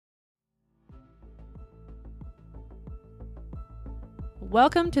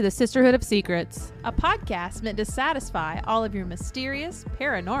Welcome to the Sisterhood of Secrets, a podcast meant to satisfy all of your mysterious,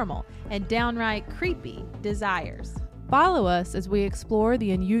 paranormal, and downright creepy desires. Follow us as we explore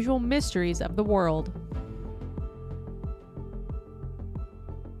the unusual mysteries of the world.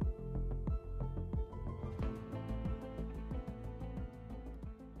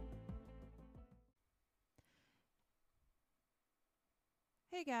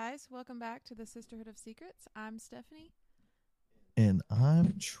 Hey guys, welcome back to the Sisterhood of Secrets. I'm Stephanie. And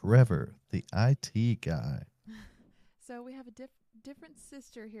I'm Trevor, the IT guy. So we have a different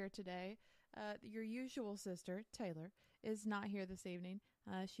sister here today. Your usual sister, Taylor, is not here this evening.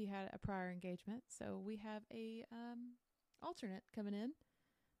 She had a prior engagement, so we have a alternate coming in.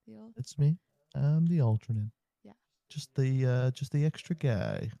 It's me. I'm the alternate. Yeah. Just the extra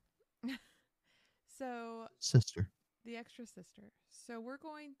guy. So Sister. the extra sister. So we're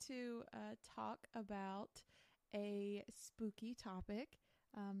going to talk about a spooky topic.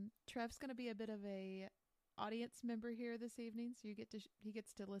 Trev's going to be a bit of a audience member here this evening, so he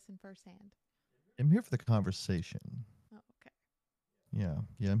gets to listen firsthand. I'm here for the conversation. Oh, okay.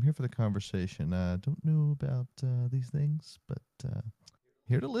 Yeah, I'm here for the conversation. I don't know about these things, but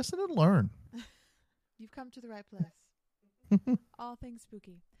here to listen and learn. You've come to the right place. All things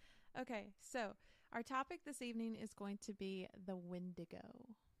spooky. Okay, so our topic this evening is going to be the Windego.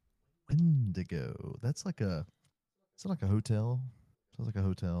 Windego. That's like a. Is it like a hotel? Sounds like a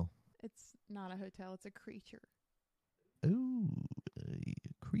hotel. It's not a hotel. It's a creature. Ooh, a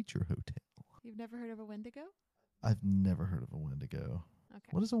creature hotel. You've never heard of a Wendigo? I've never heard of a Wendigo. Okay.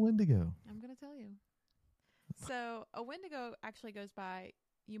 What is a Wendigo? I'm going to tell you. So a Wendigo actually goes by,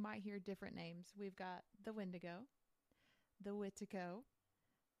 you might hear different names. We've got the Wendigo, the Witico,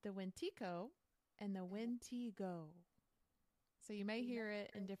 the Wentico, and the Wentigo. So you may hear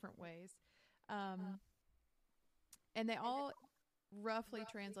it in different ways. And they all roughly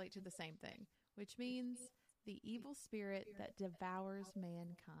translate to the same thing, which means the evil spirit that devours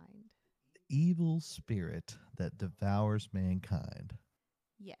mankind. The evil spirit that devours mankind.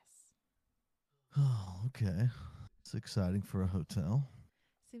 Yes. Oh, okay. It's exciting for a hotel.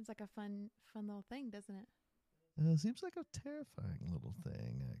 Seems like a fun little thing, doesn't it? Seems like a terrifying little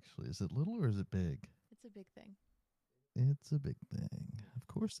thing, actually. Is it little or is it big? It's a big thing. It's a big thing. Of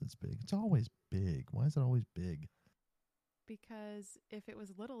course it's big. It's always big. Why is it always big? Because if it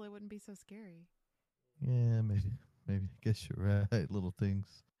was little, it wouldn't be so scary. Yeah, maybe. I guess you're right. Little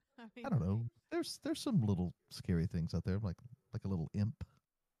things. I don't know. There's some little scary things out there, like a little imp.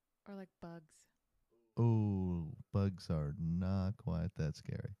 Or like bugs. Oh, bugs are not quite that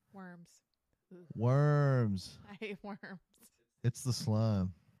scary. Worms. Ugh. Worms. I hate worms. It's the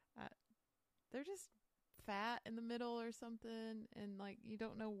slime. They're just fat in the middle or something, and like you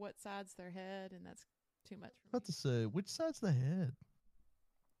don't know what side's their head, and that's too much for me. About to say, which side's the head?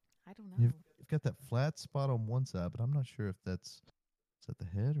 I don't know. You've got that flat spot on one side, but I'm not sure if is that the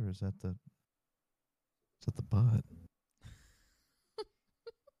head or is that the butt?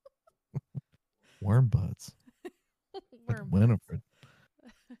 Worm butts. Worm like Winifred.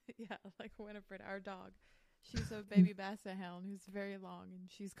 Yeah, like Winifred, our dog. She's a baby basset hound who's very long, and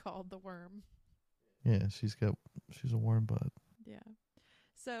she's called the Worm. Yeah, she's a worm butt. Yeah.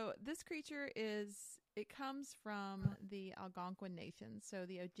 So this creature it comes from the Algonquin nations. So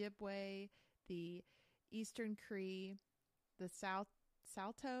the Ojibwe, the Eastern Cree, the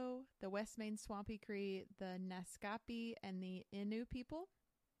Salto, the West Main Swampy Cree, the Naskapi, and the Innu people.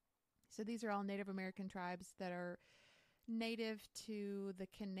 So these are all Native American tribes that are native to the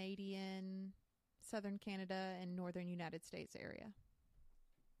Canadian, southern Canada, and northern United States area.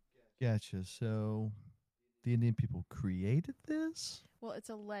 Gotcha. So the Indian people created this? Well, it's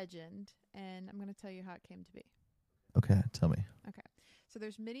a legend, and I'm going to tell you how it came to be. Okay, tell me. Okay. So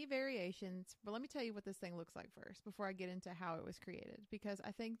there's many variations, but let me tell you what this thing looks like first before I get into how it was created, because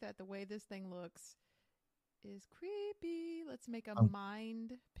I think that the way this thing looks is creepy. Let's make a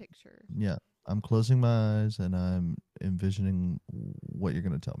mind picture. Yeah, I'm closing my eyes and I'm envisioning what you're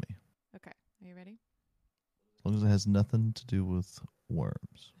going to tell me. Okay. Are you ready? As long as it has nothing to do with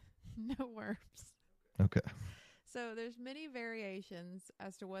worms. No worms. Okay. So there's many variations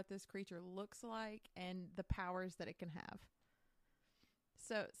as to what this creature looks like and the powers that it can have.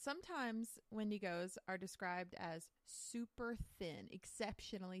 So sometimes Wendigos are described as super thin,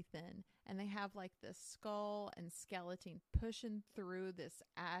 exceptionally thin, and they have like this skull and skeleton pushing through this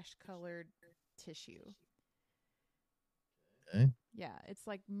ash-colored tissue. Okay. Yeah, it's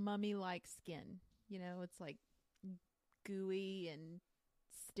like mummy-like skin. You know, it's like gooey and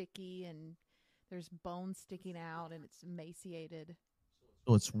sticky, and there's bones sticking out, and it's emaciated.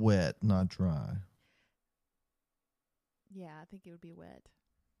 So it's wet, not dry. Yeah, I think it would be wet.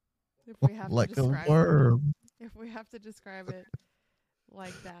 If we have to Like a describe it, worm. if we have to describe it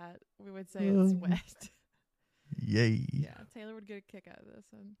like that, we would say it's Uh, wet. Yay. Yeah, Taylor would get a kick out of this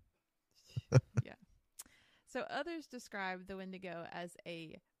one. Yeah. So others describe the Wendigo as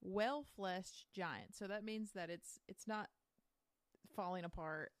a well-fleshed giant. So that means that it's not falling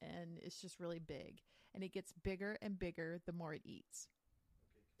apart and it's just really big, and it gets bigger and bigger the more it eats.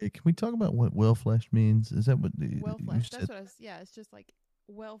 Hey, can we talk about what well fleshed means? Is that what you Well-fleshed. That's said? what I was. Yeah, it's just like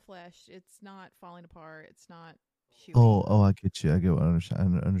well-fleshed. It's not falling apart. It's not chewy. Oh, I get you. I get what I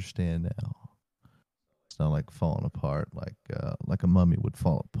understand now. It's not like falling apart, like a mummy would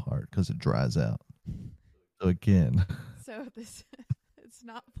fall apart because it dries out. So again, So this, it's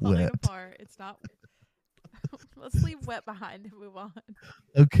not falling wet. apart. It's not. Let's leave wet behind and move on.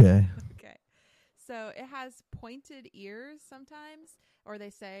 Okay. Okay. So it has pointed ears sometimes, or they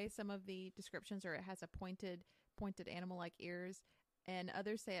say some of the descriptions are it has a pointed animal like ears, and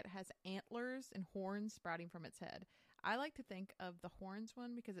others say it has antlers and horns sprouting from its head. I like to think of the horns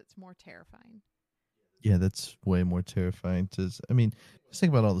one because it's more terrifying. Yeah, that's way more terrifying. I mean, just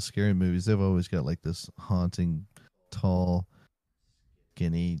think about all the scary movies. They've always got like this haunting, tall,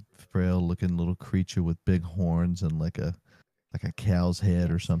 skinny, frail-looking little creature with big horns and like a cow's head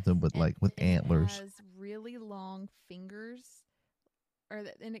or Yes. something with And it antlers. has really long fingers,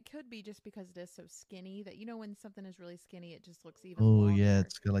 and it could be just because it is so skinny that when something is really skinny, it just looks even Oh yeah, longer.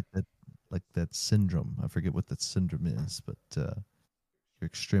 it's got like that syndrome. I forget what that syndrome is, but your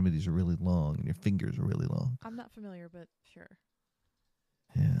extremities are really long and your fingers are really long. I'm not familiar, but sure.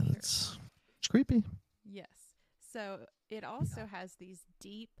 Yeah, Sure. it's creepy. Yes. So it also has these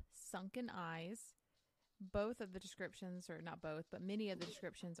deep, sunken eyes. Both of the descriptions, or not both, but many of the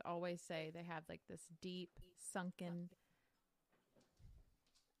descriptions always say they have like this deep, sunken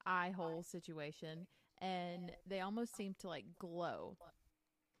eye hole situation, and they almost seem to like glow.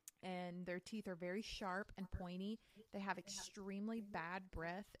 And their teeth are very sharp and pointy. They have extremely bad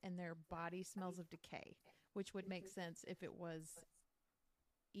breath, and their body smells of decay, which would make sense if it was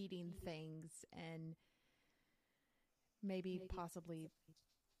eating things and maybe possibly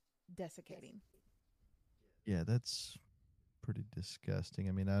desiccating. Yeah, that's pretty disgusting.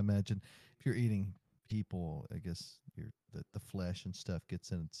 I mean, I imagine if you're eating people, I guess the flesh and stuff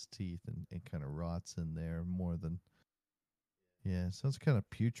gets in its teeth and kind of rots in there more than. Yeah, it sounds kind of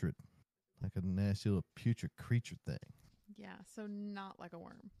putrid, like a nasty little putrid creature thing. Yeah, so not like a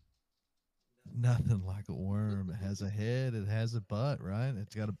worm. Nothing like a worm. It has a head. It has a butt, right?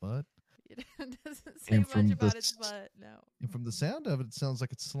 It's got a butt. It doesn't say And much from the about its butt. No. and from the sound of it, it sounds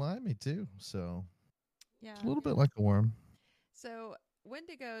like it's slimy too. So Yeah. it's a little bit like a worm. So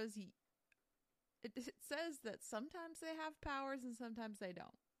Wendigos, it says that sometimes they have powers and sometimes they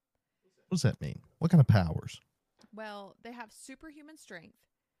don't. What does that mean? What kind of powers? Well, they have superhuman strength,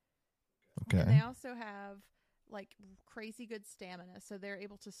 Okay. and they also have like crazy good stamina, so they're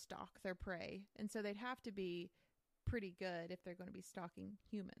able to stalk their prey. And so they'd have to be pretty good if they're going to be stalking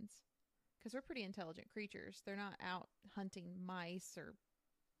humans, because they're pretty intelligent creatures. They're not out hunting mice or,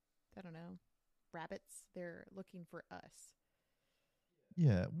 I don't know, rabbits. They're looking for us.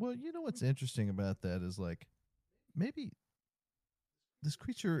 Yeah. Well, you know what's interesting about that is like maybe this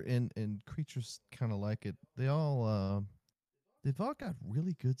creature and creatures kind of like it. They've all got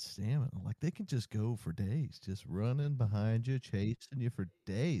really good stamina. Like they can just go for days, just running behind you, chasing you for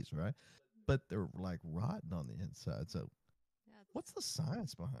days, right? But they're like rotten on the inside. So Yeah, what's the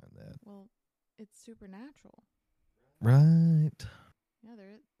science behind that? well, it's supernatural. Right. Yeah,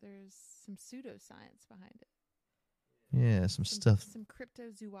 there's some pseudoscience behind it. Yeah, Some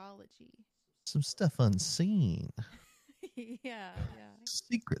cryptozoology. some stuff unseen, Yeah, yeah,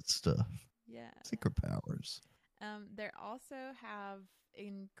 secret stuff, yeah. secret powers. They also have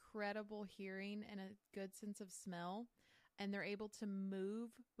incredible hearing and a good sense of smell, and they're able to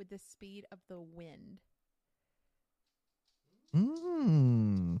move with the speed of the wind.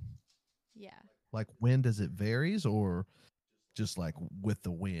 Mm. Yeah. Like wind as it varies, or just like with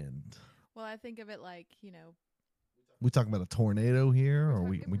the wind. Well, I think of it like, We talking about a tornado here, or it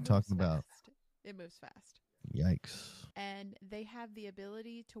we moves talking about fast. It moves fast. yikes? And they have the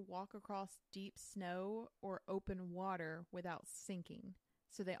ability to walk across deep snow or open water without sinking.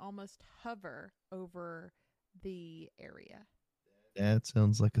 So they almost hover over the area. That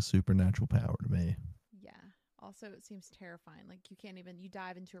sounds like a supernatural power to me. Yeah. Also, it seems terrifying. Like you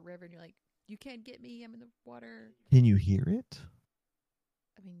dive into a river and you're like, you can't get me. I'm in the water. Can you hear it?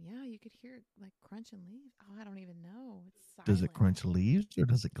 I mean, yeah, you could hear it like crunching leaves. Oh, I don't even know. It's silent. Does it crunch leaves or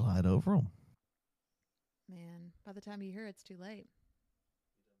does it glide over them? Man, by the time you hear it, it's too late.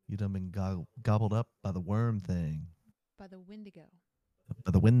 You done been gobbled up by the worm thing. by the Windego.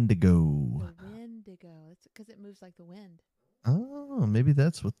 By the Wendigo. The Windego. It's because it moves like the wind. Oh, maybe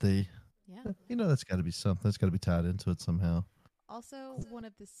that's what they. Yeah. That's got to be something. That's got to be tied into it somehow. Also, one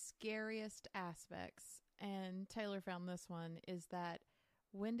of the scariest aspects, and Taylor found this one, is that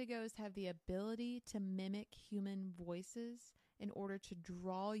Wendigos have the ability to mimic human voices in order to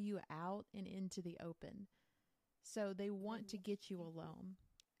draw you out and into the open. So they want to get you alone,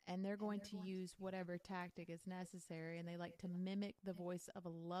 and they're going to use whatever tactic is necessary, and they like to mimic the voice of a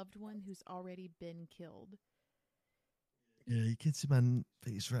loved one who's already been killed. Yeah, you can't see my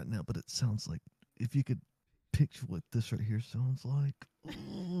face right now, but it sounds like if you could picture what this right here sounds like.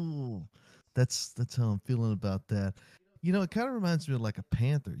 Ooh, that's how I'm feeling about that. It kind of reminds me of like a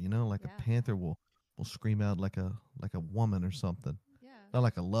panther. Like Yeah. a panther will scream out like a woman or something, Yeah. not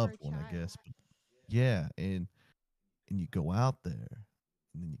like a Or loved a one, I child. guess. But yeah, and you go out there,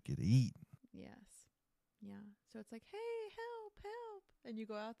 and then you get eaten. Yes. Yeah. So it's like, hey, help, help. And you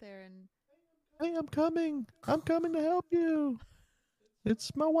go out there and Hey, I'm coming. I'm coming to help you.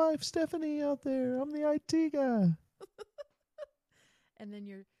 It's my wife Stephanie out there. I'm the IT guy. and then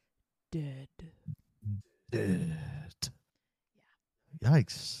you're dead. Dead. Yeah.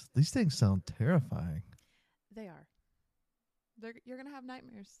 Yikes. These things sound terrifying. They are. You're going to have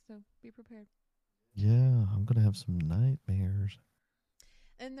nightmares, so be prepared. Yeah, I'm going to have some nightmares.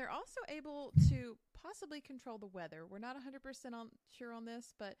 And they're also able to possibly control the weather. We're not 100% sure on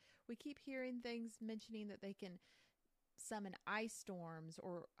this, but we keep hearing things mentioning that they can summon ice storms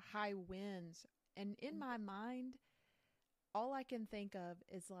or high winds. And in my mind, all I can think of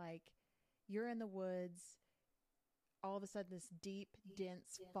is like you're in the woods, all of a sudden this deep,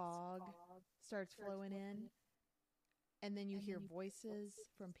 dense fog starts flowing in, and then you hear voices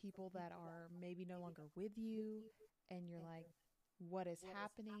from people that are maybe no longer with you, and you're like, what is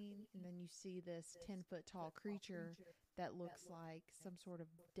happening? And then you see this 10-foot tall creature that looks like some sort of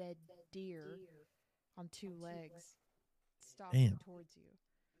dead deer on two legs stalking Damn. towards you.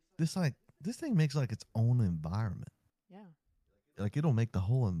 This thing makes like its own environment. Yeah. Like it'll make the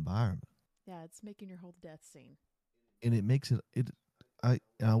whole environment. Yeah, it's making your whole death scene. And it makes it I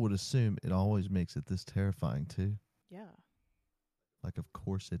would assume it always makes it this terrifying too. Yeah. Like of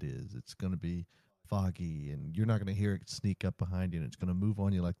course it is. It's going to be foggy and you're not going to hear it sneak up behind you and it's going to move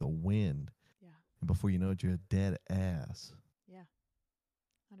on you like the wind. Yeah. And before you know it you're a dead ass. Yeah.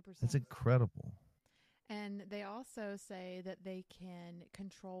 100%. That's incredible. And they also say that they can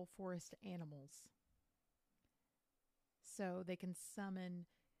control forest animals. So they can summon,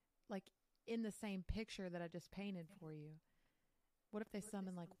 like in the same picture that I just painted for you. What if they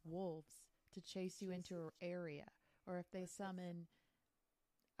summon like wolves to chase you into an area? Or if they summon,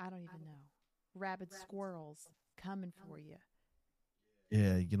 I don't even know, rabid squirrels coming for you.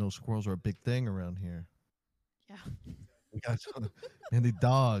 Yeah, squirrels are a big thing around here. Yeah. We got and the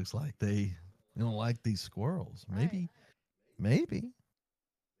dogs like they don't like these squirrels. Right. Maybe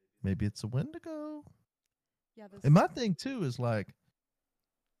it's a Wendigo. Yeah. And my thing too is like,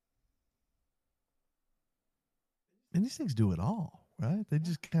 and these things do it all, right? They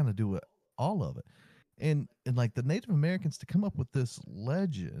just kind of do it, all of it, and like the Native Americans to come up with this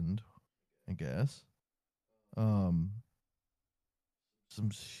legend, I guess, um, some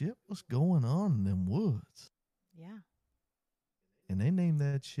shit was going on in them woods, Yeah. and they named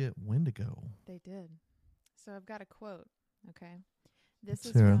that shit Wendigo. They did. So I've got a quote, okay? This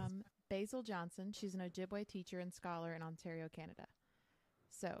is Sarah. from Basil Johnson. She's an Ojibwe teacher and scholar in Ontario, Canada.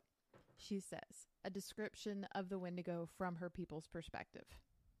 So she says, a description of the Wendigo from her people's perspective.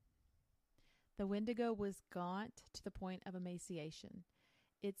 The Wendigo was gaunt to the point of emaciation,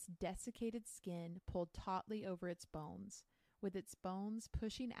 its desiccated skin pulled tautly over its bones. With its bones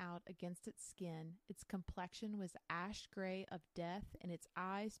pushing out against its skin, its complexion was ash gray of death, and its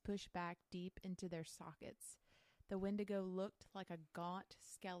eyes pushed back deep into their sockets. The Wendigo looked like a gaunt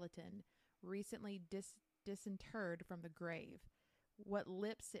skeleton, recently disinterred from the grave. What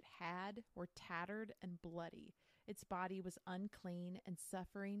lips it had were tattered and bloody. Its body was unclean and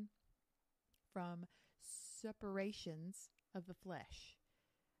suffering from suppurations of the flesh.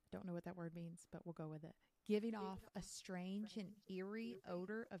 Don't know what that word means, but we'll go with it. Giving off a strange and eerie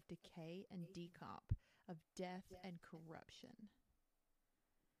odor of decay and decomp, of death and corruption.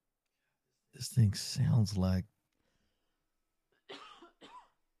 This thing sounds like.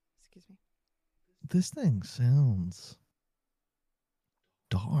 Excuse me. This thing sounds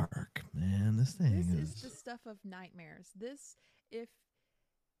dark, man. This thing This is the stuff of nightmares. If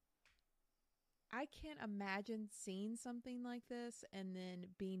I can't imagine seeing something like this and then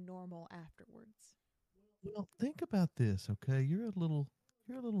being normal afterwards. Well, think about this, okay? You're a little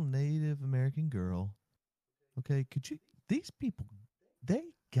Native American girl, Okay, could you? These people, they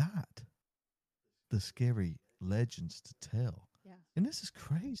got the scary legends to tell, Yeah. and this is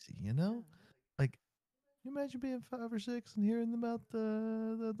crazy. Yeah. Like, you imagine being 5 or 6 and hearing about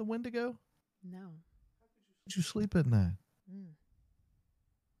the Wendigo? No. Did you sleep at night? Mm,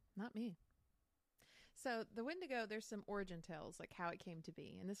 not me. So the Wendigo, there's some origin tales, like how it came to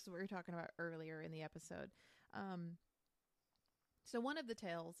be, and this is what we were talking about earlier in the episode. Um, so one of the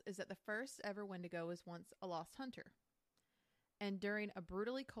tales is that the first ever Wendigo was once a lost hunter, and during a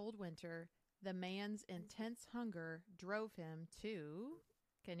brutally cold winter, the man's intense hunger drove him to.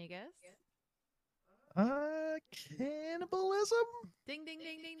 Can you guess? Cannibalism? Ding, ding,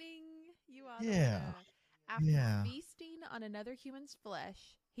 ding, ding, ding. You are the Yeah, winner. After yeah. feasting on another human's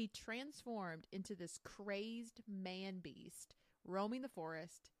flesh, he transformed into this crazed man beast, roaming the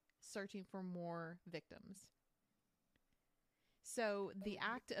forest, searching for more victims. So the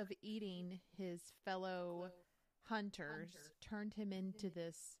act of eating his fellow hunters turned him into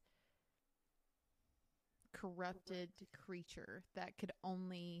this corrupted creature that could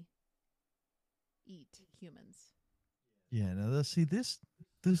only eat humans. Yeah, now see this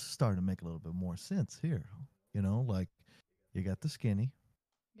is starting to make a little bit more sense here. Like you got the skinny,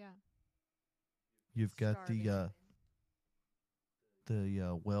 Yeah. you've got Starving.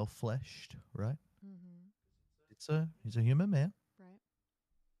 the well fleshed, right? Mm-hmm. He's a human man, Right.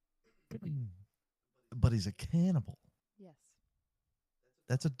 but he's a cannibal. Yes.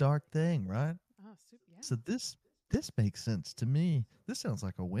 That's a dark thing, right? Oh, super. Yeah. So this makes sense to me. This sounds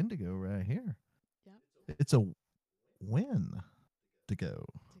like a Wendigo right here. Yep. It's a win to go.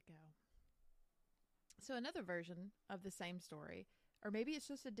 To go. So another version of the same story, or maybe it's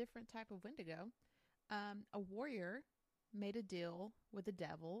just a different type of Wendigo. A warrior made a deal with the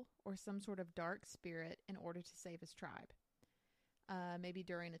devil or some sort of dark spirit in order to save his tribe. Maybe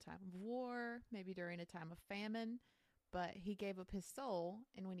during a time of war, maybe during a time of famine, but he gave up his soul,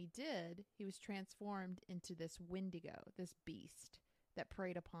 and when he did, he was transformed into this Wendigo, this beast that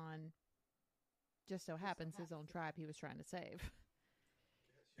preyed upon, just so happens, his own tribe he was trying to save.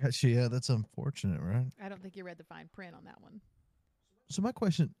 Actually, yeah, that's unfortunate, right? I don't think you read the fine print on that one. So my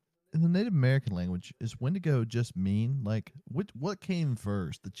question in the Native American language is Wendigo just mean like what came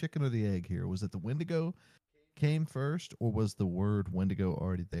first, the chicken or the egg here? Was it the Wendigo came first, or was the word Wendigo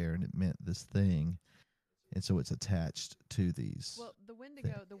already there and it meant this thing, and so it's attached to these Well, the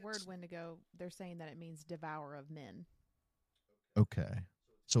Wendigo, the word things? Wendigo, they're saying that it means devourer of men. Okay,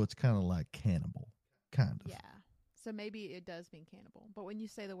 so it's kind of like cannibal, kind of. Yeah. So maybe it does mean cannibal. But when you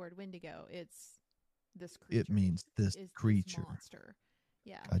say the word Wendigo, it's this It creature, means this is this creature. monster.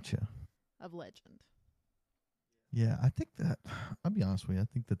 Yeah. Gotcha. Of legend. Yeah, I think that I'll be honest with you. I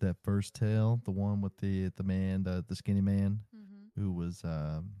think that that first tale, the one with the man, the skinny man, Mm-hmm. who was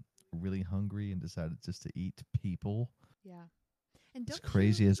really hungry and decided just to eat people, Yeah. And as don't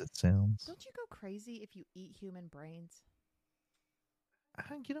crazy you as it sounds. don't you go crazy if you eat human brains?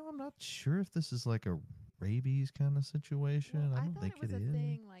 I'm not sure if this is like a rabies kind of Well, situation. I I don't thought think it it was a is.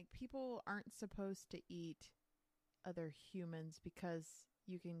 thing like people aren't supposed to eat other humans because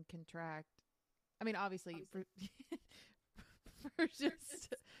you can contract. I mean, obviously for for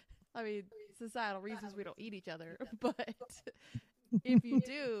just I mean, societal reasons we don't eat each other, but if you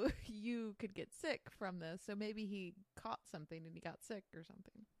do, you could get sick from this. So maybe he caught something and he got sick or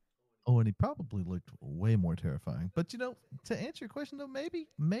something. Oh, and he probably looked way more terrifying. But to answer your question though, maybe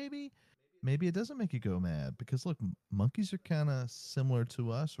it doesn't make you go mad because look, monkeys are kind of similar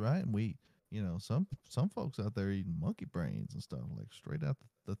to us, right? And we, some folks out there eating monkey brains and stuff like straight out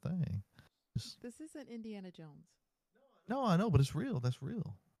the thing. Just, This isn't Indiana Jones. no, I know, but it's real. That's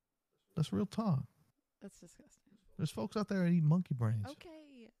real. That's real talk. That's disgusting. There's folks out there that eat monkey brains.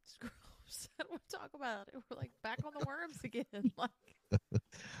 Okay, screws. I don't want to talk about it. We're like back on the worms again. Like,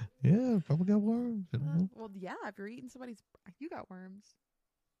 Yeah, probably got worms. well, yeah. If you're eating somebody's, you got worms.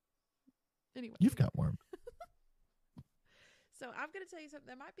 Anyway, You've got worms. so I'm gonna tell you something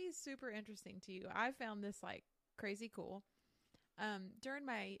that might be super interesting to you. I found this like crazy cool. During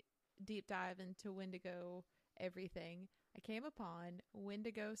my deep dive into Wendigo everything, I came upon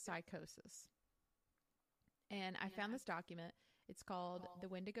Wendigo psychosis. And I found this document. It's called The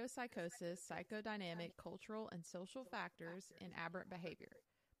Wendigo Psychosis Psychodynamic, Cultural, and Social Factors in Aberrant Behavior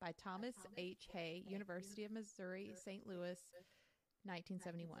by Thomas H. Hay, University of Missouri, St. Louis,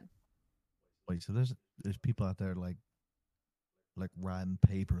 1971. Wait, so there's people out there like writing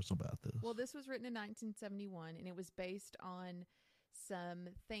papers about this. Well, this was written in 1971, and it was based on some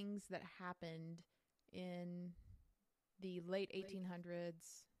things that happened in the late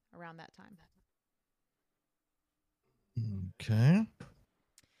 1800s, around that time. Okay.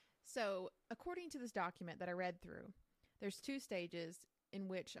 So, according to this document that I read through, there's two stages in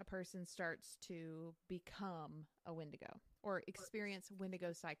which a person starts to become a Wendigo or experience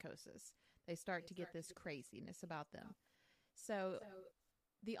Wendigo psychosis. They start to get this craziness about them. So,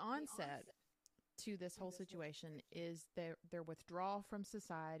 the onset to this whole situation is their withdrawal from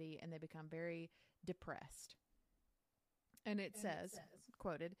society, and they become very depressed. And it says,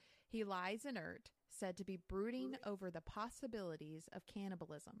 quoted, he lies inert, said to be brooding over the possibilities of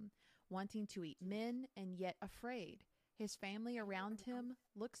cannibalism, wanting to eat men and yet afraid. His family around him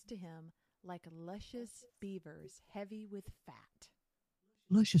looks to him like luscious beavers heavy with fat.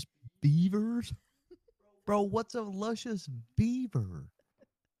 Luscious beavers? Bro, what's a luscious beaver?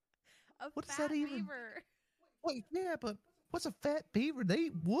 A What does fat that even? beaver. Wait, yeah, but what's a fat beaver? They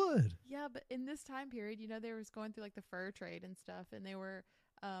eat wood. Yeah, but in this time period, they were going through like the fur trade and stuff, and they were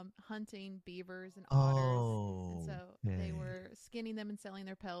hunting beavers and otters, and so Oh, they okay. were skinning them and selling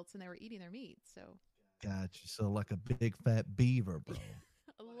their pelts, and they were eating their meat. So Gotcha. So like a big fat beaver, bro.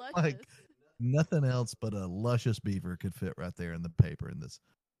 Like luscious. nothing else but a luscious beaver could fit right there in the paper in this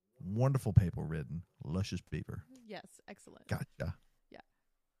wonderful paper written luscious beaver. Yes, excellent. Gotcha. Yeah.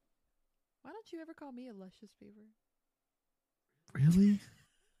 Why don't you ever call me a luscious beaver? Really?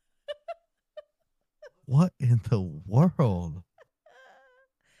 What in the world?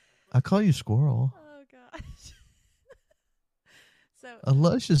 I call you squirrel. Oh gosh. So A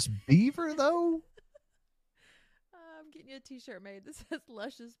luscious beaver, though? I'm getting you a T-shirt made that says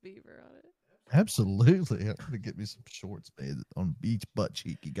 "luscious beaver" on it. Absolutely. I'm going to get me some shorts made on each butt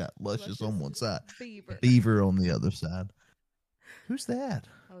cheek. You got luscious on one side, beaver. beaver on the other side. Who's that?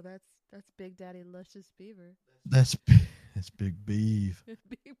 Oh, that's Big Daddy Luscious Beaver. That's Big Beef.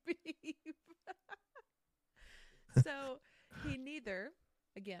 Big beef. So he neither,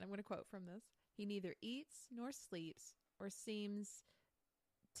 again, I'm going to quote from this, he neither eats nor sleeps or seems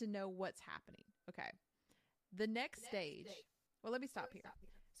to know what's happening. Okay. The next stage, well, let me stop here.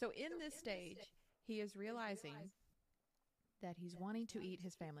 So in this stage, he is realizing that he's wanting to eat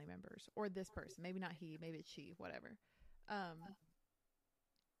his family members or this person. Maybe not he, maybe it's she, whatever.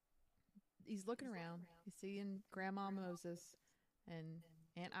 He's looking around. He's seeing Grandma Moses and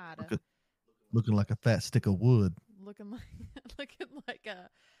Aunt Ida. Looking like a fat stick of wood. Looking like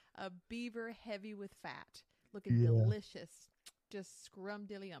a beaver heavy with fat. Looking delicious. Just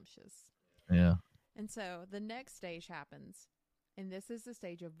scrumdiddlyumptious. Yeah. And so the next stage happens, and this is the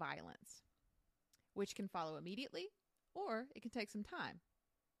stage of violence, which can follow immediately, or it can take some time.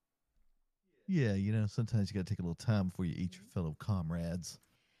 Yeah, sometimes you got to take a little time before you eat your fellow comrades.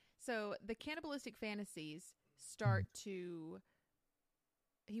 So the cannibalistic fantasies start to,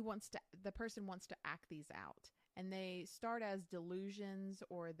 the person wants to act these out. And they start as delusions,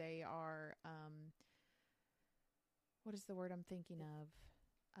 or they are, what is the word I'm thinking of?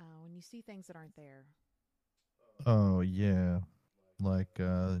 When you see things that aren't there. Oh, yeah. Like,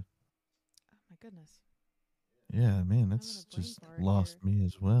 oh my goodness. Yeah, man, that's just lost here. Me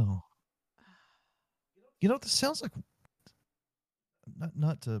as well. This sounds like,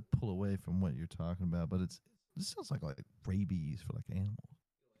 not to pull away from what you're talking about, but this sounds like rabies for like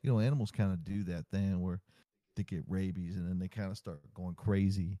animals. Animals kind of do that thing where they get rabies and then they kind of start going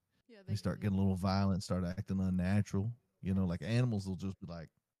crazy. Yeah, they start getting a little violent, start acting unnatural. Like animals will just be like,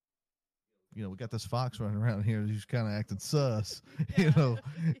 we got this fox running around here who's kind of acting sus. Yeah.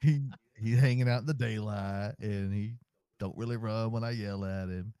 He hanging out in the daylight and he don't really run when I yell at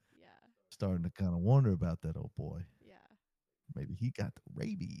him. Yeah. Starting to kind of wonder about that old boy. Yeah. Maybe he got the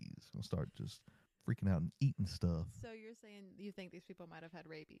rabies. He'll start just freaking out and eating stuff. So you're saying you think these people might have had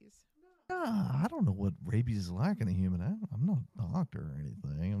rabies? I don't know what rabies is like in a human. I'm not a doctor or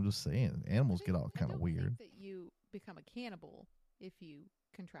anything. I'm just saying animals get all kind of weird. I think that you become a cannibal if you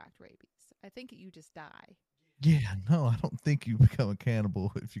contract rabies. I think you just die. Yeah, no, I don't think you become a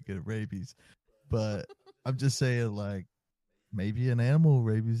cannibal if you get rabies. But I'm just saying, like, maybe an animal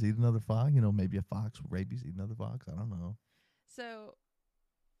rabies eat another fox. Maybe a fox rabies eat another fox. I don't know. So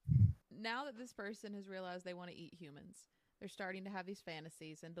now that this person has realized they want to eat humans, they're starting to have these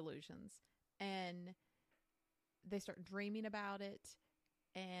fantasies and delusions, and they start dreaming about it,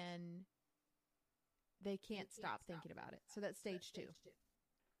 and they can't stop thinking about it. So that's stage 2.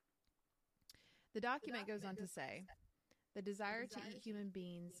 The document goes on to say, the desire to eat human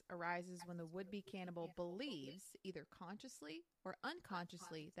beings arises when the would-be cannibal believes, either consciously or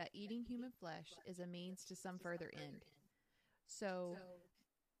unconsciously, that eating human flesh is a means to some further end. So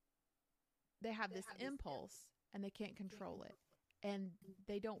they have this impulse and they can't control it. And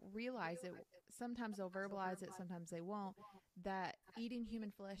they don't realize it. Sometimes they'll verbalize it, sometimes they won't, that eating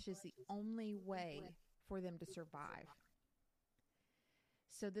human flesh is the only way for them to survive.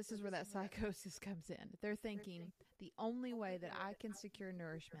 So this is where that psychosis comes in. They're thinking the only way that I can secure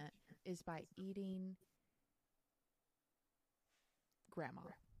nourishment is by eating grandma.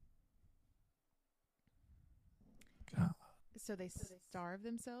 God. So they starve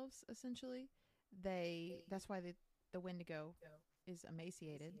themselves essentially. That's why the Wendigo is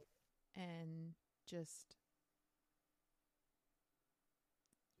emaciated and just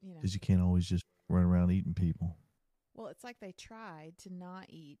Because you can't always just run around eating people. well, it's like they tried to not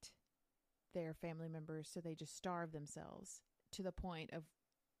eat their family members, so they just starved themselves to the point of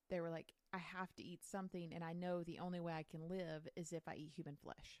they were like, I have to eat something, and I know the only way I can live is if I eat human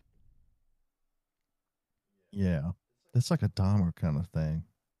flesh. Yeah. That's like a Dahmer kind of thing.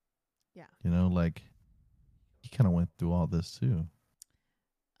 Yeah. Like he kind of went through all this too.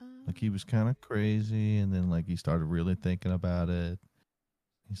 Like he was kind of crazy, and then like he started really thinking about it.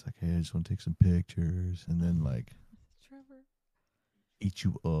 He's like, hey, I just want to take some pictures, and then like Trevor eat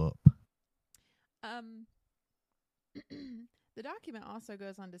you up. The document also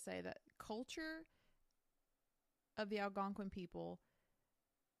goes on to say that culture of the Algonquin people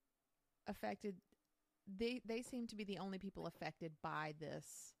affected they seem to be the only people affected by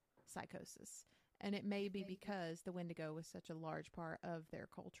this psychosis. And it may be because the Wendigo was such a large part of their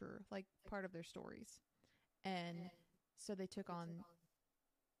culture, like part of their stories. And so they took on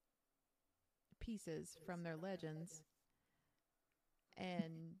pieces from their legends,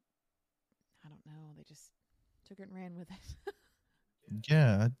 and I don't know, they just took it and ran with it.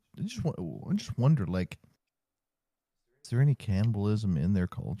 Yeah, I just wonder, like, is there any cannibalism in their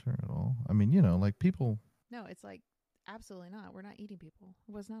culture at all? I mean, like people. No, it's like, absolutely not. We're not eating people.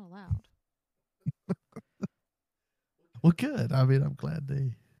 It was not allowed. Well, good. I mean, I'm glad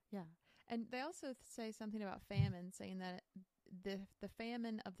they. Yeah. And they also say something about famine, saying that the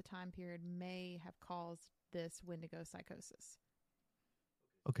famine of the time period may have caused this Wendigo psychosis.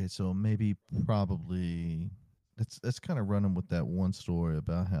 Okay, so maybe probably that's kind of running with that one story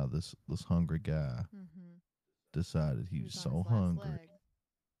about how this hungry guy decided he was so hungry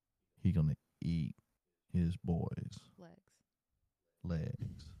he gonna eat his boys'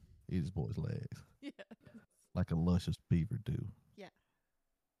 legs, eat his boys' legs, Yeah. like a luscious beaver do. Yeah.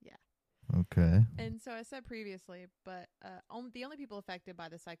 Yeah. Okay. And so I said previously, but the only people affected by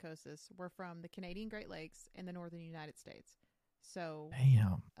the psychosis were from the Canadian Great Lakes and the northern United States. So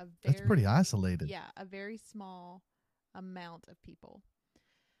Damn, that's pretty isolated. Yeah, a very small amount of people.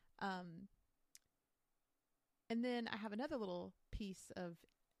 And then I have another little piece of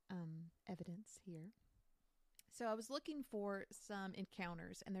evidence here. So I was looking for some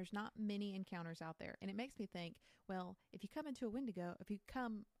encounters, and there's not many encounters out there. And it makes me think, well, if you come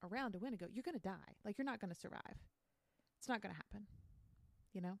around a Wendigo, you're going to die. Like, you're not going to survive. It's not going to happen.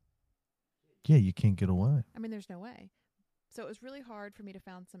 Yeah, you can't get away. I mean, there's no way. So it was really hard for me to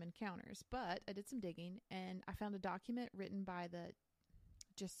find some encounters. But I did some digging, and I found a document written by the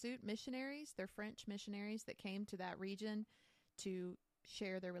Jesuit missionaries. They're French missionaries that came to that region to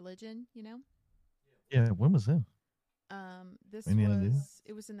share their religion, Yeah, when was that?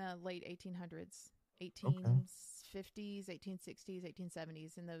 It was in the late 1800s, 1850s, 1860s,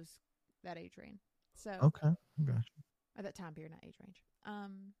 1870s, in that age range. So okay, gotcha. At that time period, not age range.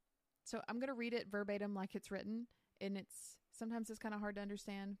 So I'm gonna read it verbatim like it's written, and sometimes it's kind of hard to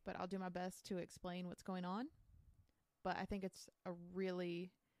understand, but I'll do my best to explain what's going on. But I think it's a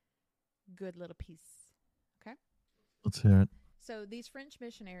really good little piece. Okay, let's hear it. So these French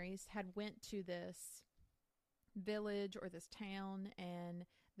missionaries had went to this village or this town, and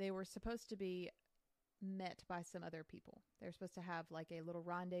they were supposed to be met by some other people. They were supposed to have like a little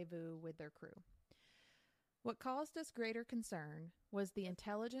rendezvous with their crew. What caused us greater concern was the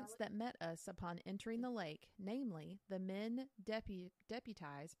intelligence that met us upon entering the lake, namely, the men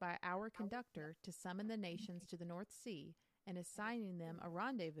deputized by our conductor to summon the nations to the North Sea and assigning them a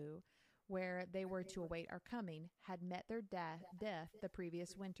rendezvous where they were to await our coming, had met their death the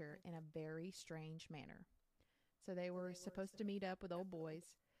previous winter in a very strange manner. So they were supposed to meet up with old boys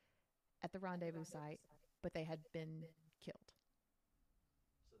at the rendezvous site, but they had been killed.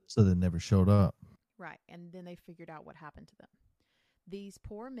 So they never showed up. Right, and then they figured out what happened to them. These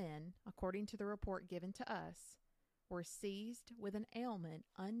poor men, according to the report given to us, were seized with an ailment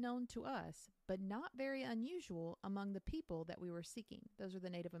unknown to us, but not very unusual among the people that we were seeking. Those are the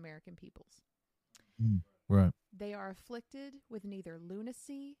Native American peoples. Right. They are afflicted with neither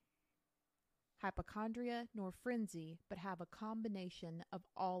lunacy, hypochondria, nor frenzy, but have a combination of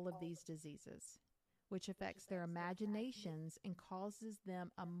all of these diseases, which affects their imaginations and causes them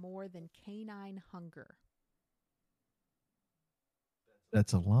a more than canine hunger.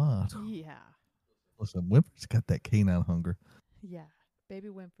 That's a lot. Yeah. Listen, Whimper's got that canine hunger. Yeah. Baby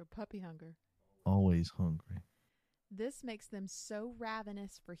went for puppy hunger. Always hungry. This makes them so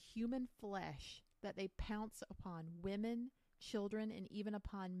ravenous for human flesh that they pounce upon women, children, and even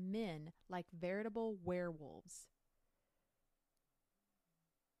upon men like veritable werewolves.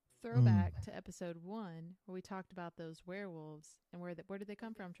 Throwback to episode 1 where we talked about those werewolves and where did they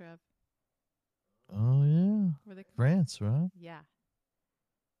come from, Trev? Oh, yeah. Where they France, right? Yeah.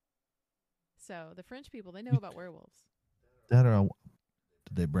 So the French people, they know about werewolves.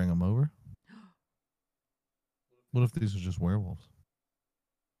 Did they bring them over? What if these are just werewolves?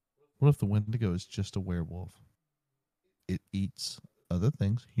 What if the Wendigo is just a werewolf? It eats other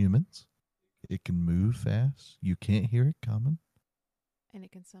things, humans. It can move fast. You can't hear it coming. And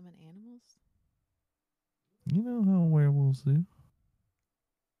it can summon animals? You know how werewolves do.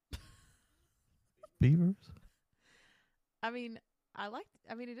 Beavers. I mean,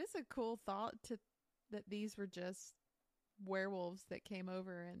 it is a cool thought that these were just werewolves that came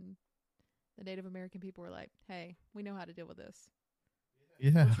over and the Native American people were like, hey, we know how to deal with this.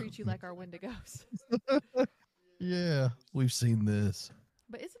 Yeah. We'll treat you like our Wendigos. Yeah, we've seen this.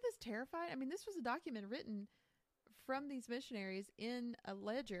 But isn't this terrifying? I mean, this was a document written from these missionaries in a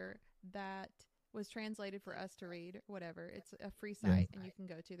ledger that was translated for us to read, whatever. It's a free site and you can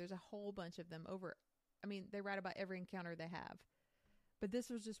go to. There's a whole bunch of them over. I mean, they write about every encounter they have. But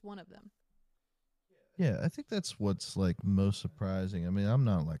this was just one of them. Yeah, I think that's what's like most surprising. I mean, I'm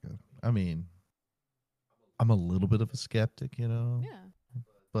a little bit of a skeptic, you know. Yeah.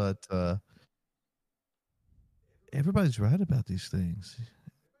 But everybody's right about these things.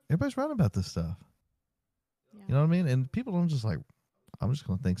 Everybody's right about this stuff. Yeah. You know what I mean? And people don't just like, I'm just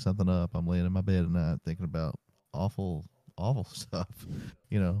going to think something up. I'm laying in my bed at night thinking about awful stuff.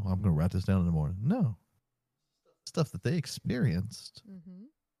 You know, I'm going to write this down in the morning. No. Stuff that they experienced. Mm-hmm.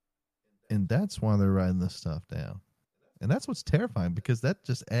 And that's why they're writing this stuff down. And that's what's terrifying because that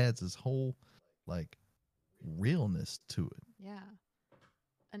just adds this whole, like, realness to it. Yeah.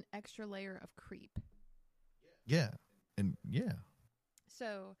 An extra layer of creep. Yeah. And yeah.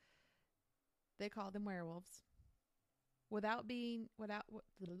 So they call them werewolves. Without being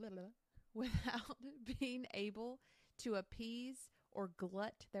able to appease or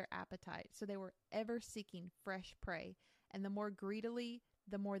glut their appetite. So they were ever seeking fresh prey. And the more greedily,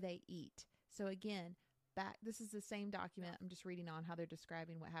 the more they eat. So again, this is the same document. I'm just reading on how they're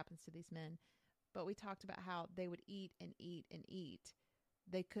describing what happens to these men. But we talked about how they would eat and eat and eat.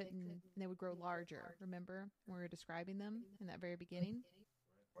 They would grow larger. Remember when we were describing them in that very beginning?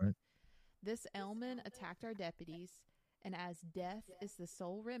 Right. This Elman attacked our deputies, and as death is the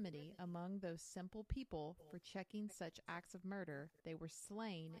sole remedy among those simple people for checking such acts of murder, they were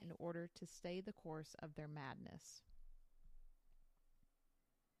slain in order to stay the course of their madness.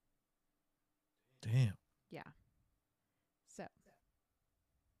 Damn. Yeah. So.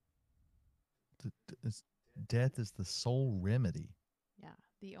 Death is the sole remedy. Yeah.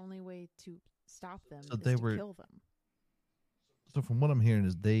 The only way to stop them So is they to were, kill them. So from what I'm hearing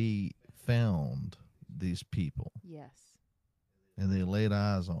is they found these people. Yes. And they laid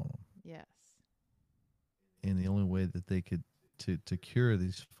eyes on them. Yes. And the only way that they could to cure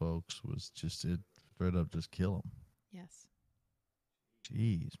these folks was just to straight up just kill them. Yes.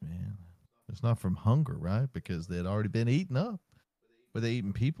 Jeez, man. It's not from hunger, right? Because they had already been eaten up. Were they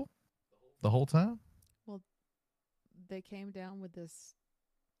eating people the whole time? Well, they came down with this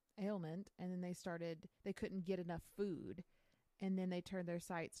ailment, and then they couldn't get enough food, and then they turned their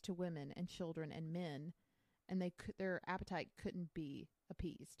sights to women and children and men, and their appetite couldn't be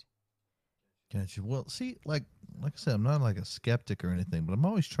appeased. Gotcha. Well, see, like I said, I'm not like a skeptic or anything, but I'm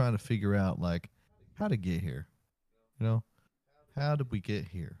always trying to figure out like how to get here. You know, how did we get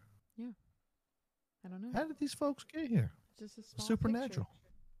here? Yeah, I don't know. How did these folks get here? Just a small supernatural.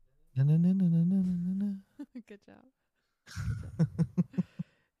 Good job. Good job.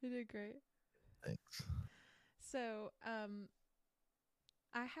 You did great. Thanks. So,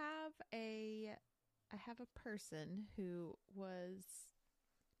 I have a person who was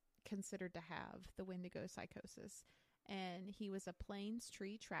considered to have the Windego psychosis, and he was a plains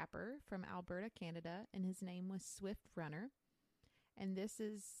tree trapper from Alberta, Canada, and his name was Swift Runner. And this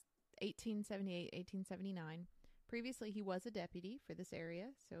is 1878, 1879. Previously, he was a deputy for this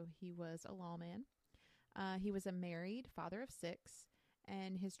area, so he was a lawman. He was a married father of 6,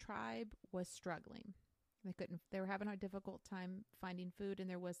 and his tribe was struggling. They were having a difficult time finding food, and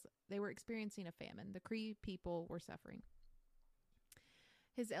they were experiencing a famine. The Cree people were suffering.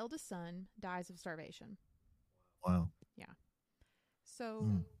 His eldest son dies of starvation. Wow. Yeah.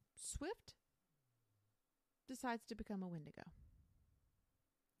 So Swift decides to become a Wendigo.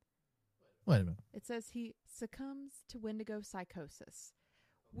 Wait a minute. It says he succumbs to Wendigo psychosis.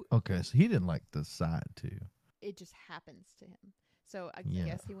 Okay, so he didn't like decide to. It just happens to him. So I Yeah.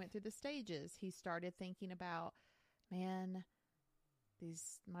 guess he went through the stages. He started thinking about, man,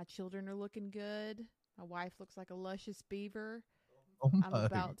 my children are looking good. My wife looks like a luscious beaver. Oh I'm my.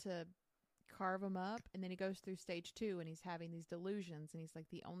 about to carve them up. And then he goes through stage 2 and he's having these delusions. And he's like,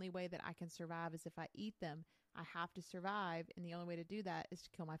 the only way that I can survive is if I eat them. I have to survive. And the only way to do that is to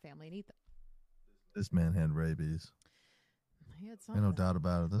kill my family and eat them. This man had rabies. He had Ain't something. no doubt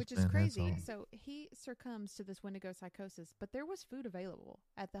about it. This Which is man had crazy. something. So he succumbs to this Wendigo psychosis, but there was food available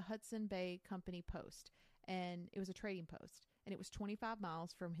at the Hudson Bay Company post, and it was a trading post, and it was 25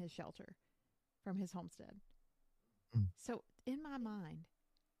 miles from his shelter, from his homestead. Mm. So in my mind,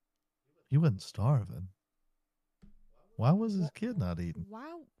 He wasn't starving. Why was his kid not eating?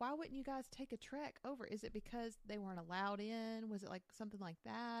 why wouldn't you guys take a trek over? Is it because they weren't allowed in? Was it like something like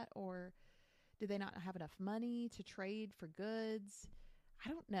that, or did they not have enough money to trade for goods? I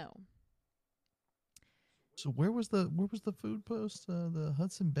don't know. So where was the food post? The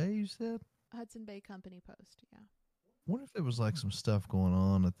Hudson Bay, you said? Hudson Bay Company post, yeah. What if there was like some stuff going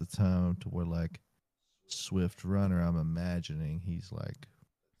on at the time to where like Swift Runner, I'm imagining he's like,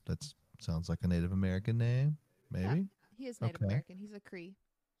 that sounds like a Native American name, maybe? Yeah, he is Native American. He's a Cree.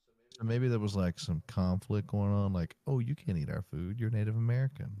 So maybe there was like some conflict going on, like, oh, you can't eat our food, you're Native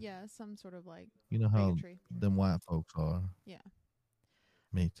American. Yeah, some sort of like You know how bigotry. them white folks are. Yeah.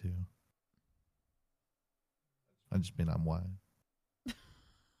 Me too. I just mean I'm white.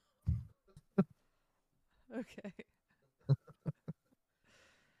 Okay.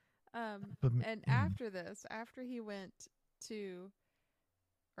 But And after this, after he went to,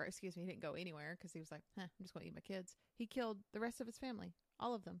 or excuse me, he didn't go anywhere because he was like, I'm just going to eat my kids. He killed the rest of his family,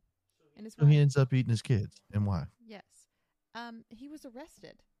 all of them, and his so wife. he ends up eating his kids and wife. Yes. He was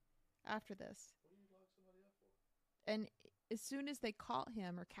arrested after this. And as soon as they caught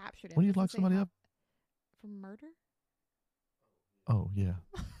him or captured him, What do you doesn't lock say somebody how- up? for murder? Oh yeah,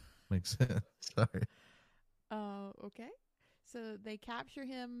 makes sense. Sorry. Okay. So they capture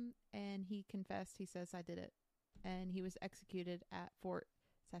him, and he confessed. He says, I did it. And he was executed at Fort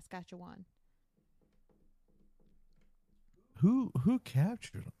Saskatchewan. Who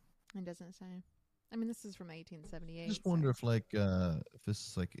captured him? It doesn't say. I mean, this is from 1878. I just wonder if like if this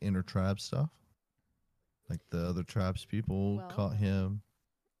is like inter tribe stuff. Like the other tribes people Well- caught him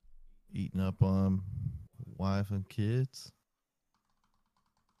eating up on wife and kids.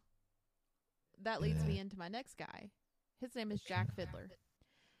 That leads Yeah. me into my next guy. His name is Jack Fiddler.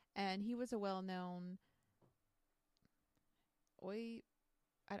 And he was a well-known...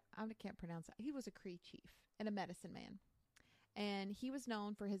 I can't pronounce it. He was a Cree chief and a medicine man. And he was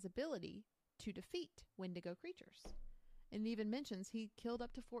known for his ability to defeat Wendigo creatures. And even mentions he killed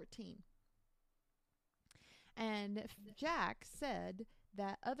up to 14. And Jack said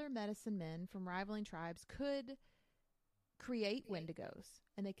that other medicine men from rivaling tribes could create Wendigos,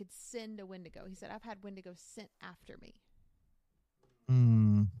 and they could send a Wendigo. He said, I've had Wendigos sent after me.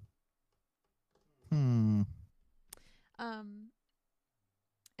 Hmm.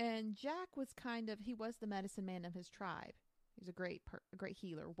 And Jack was he was the medicine man of his tribe. He was a great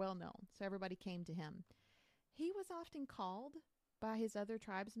healer, well known. So everybody came to him. He was often called by his other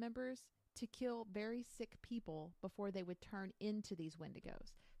tribes members to kill very sick people before they would turn into these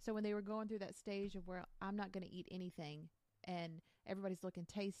Wendigos. So when they were going through that stage of where I'm not going to eat anything and everybody's looking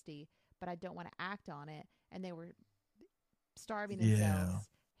tasty, but I don't want to act on it, and they were starving themselves,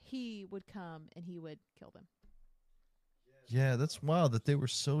 he would come and he would kill them. Yeah, that's wild that they were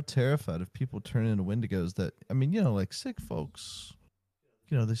so terrified of people turning into Wendigos that, I mean, like sick folks,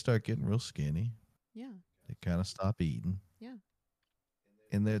 they start getting real skinny. Yeah. They kind of stop eating. Yeah.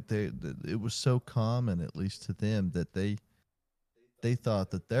 And it was so common, at least to them, that they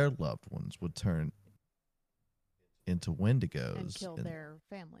thought that their loved ones would turn into Wendigos and kill their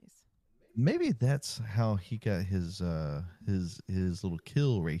families. Maybe that's how he got his little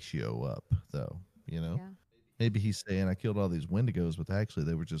kill ratio up, though. Yeah. Maybe he's saying I killed all these Wendigos, but actually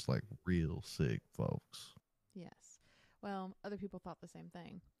they were just like real sick folks. Yes. Well, other people thought the same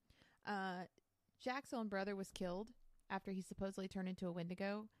thing. Jack's own brother was killed after he supposedly turned into a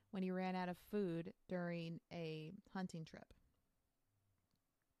Wendigo when he ran out of food during a hunting trip.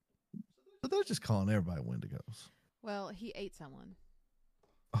 So they're just calling everybody Wendigos. Well, he ate someone.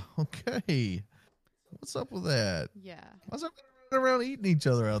 Okay. What's up with that? Yeah. Why's everybody running around eating each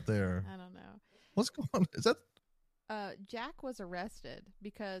other out there? I don't know. What's going on? Is that... Jack was arrested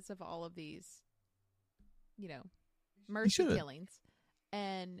because of all of these, mercy killings.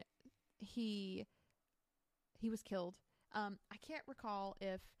 And he was killed. I can't recall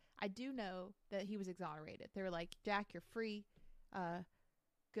if... I do know that he was exonerated. They were like, Jack, you're free.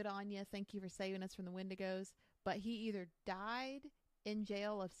 good on you. Thank you for saving us from the Wendigos. But he either died in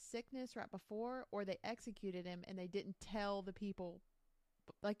jail of sickness right before, or they executed him and they didn't tell the people.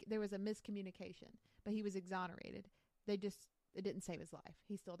 Like, there was a miscommunication, but he was exonerated. It didn't save his life.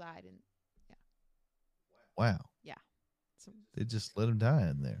 He still died. And Wow. yeah. So, They just let him die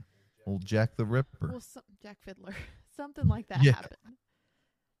in there. Old Jack the Ripper. well, Jack Fiddler. Something like that Yeah. happened.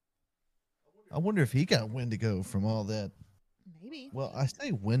 I wonder if he got Wendigo from all that. Maybe. Well, I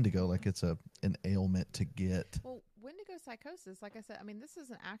say Wendigo like it's an ailment to get. Well, Wendigo psychosis, like I said, I mean, this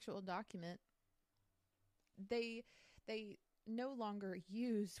is an actual document. They no longer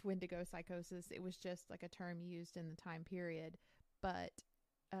use Wendigo psychosis. It was just like a term used in the time period. But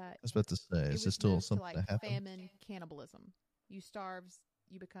I was about to say, is this still something like that happens? famine, cannibalism. You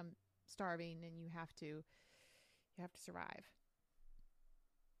become starving, and you have to survive.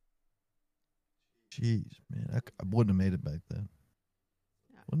 Jeez, man, I wouldn't have made it back then.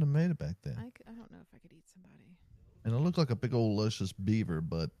 Wouldn't have made it back then. I don't know if I could eat somebody. And I look like a big old luscious beaver,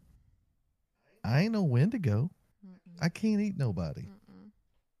 but I ain't no Wendigo. Mm-mm. I can't eat nobody. Mm-mm.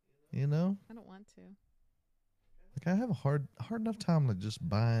 You know? I don't want to. Like, I have a hard enough time like just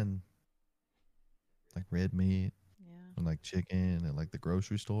buying like red meat and like chicken at like the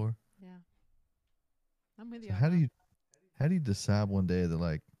grocery store. Yeah. I'm with you. So how do you decide one day that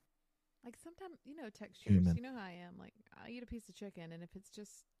like sometimes, textures, human. you know how I am. Like, I eat a piece of chicken, and if it's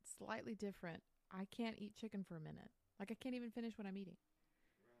just slightly different, I can't eat chicken for a minute. Like, I can't even finish what I'm eating.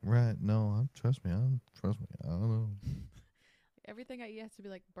 Right? No, trust me. I don't know. Everything I eat has to be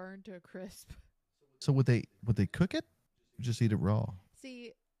like burned to a crisp. So would they cook it? Or just eat it raw?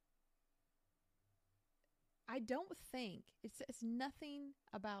 See, I don't think it's nothing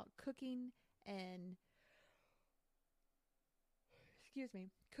about cooking and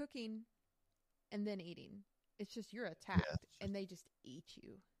cooking and then eating. It's just you're attacked, and they just eat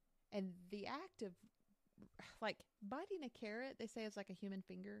you. And the act of like biting a carrot, they say, is like a human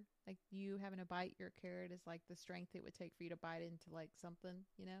finger. Like, you having to bite your carrot is like the strength it would take for you to bite into like something,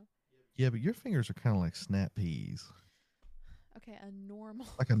 Yeah, but your fingers are kind of like snap peas. Okay, a normal.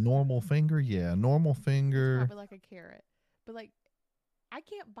 Like a normal finger? Yeah, a normal finger. It's probably like a carrot. But like, I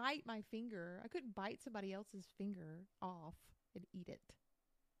can't bite my finger. I couldn't bite somebody else's finger off and eat it.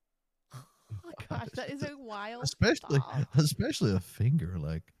 Oh my gosh, that is a wild especially a finger,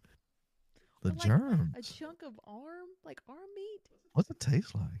 like the germs. A chunk of arm meat. What's it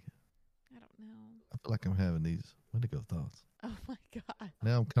taste like? I don't know. I feel like I'm having these Wendigo thoughts. Oh my god.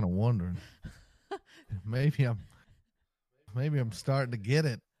 Now I'm kind of wondering. maybe I'm starting to get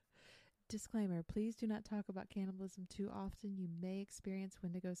it. Disclaimer, please do not talk about cannibalism too often. You may experience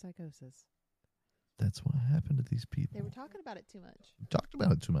Wendigo psychosis. That's what happened to these people. They were talking about it too much. Talked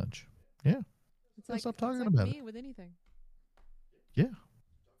about it too much. Yeah. Stop talking about it. With anything. Yeah.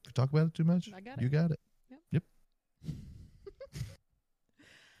 If you talk about it too much, you got it. Yep.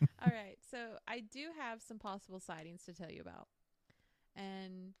 All right. So I do have some possible sightings to tell you about.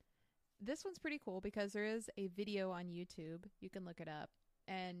 And this one's pretty cool because there is a video on YouTube. You can look it up.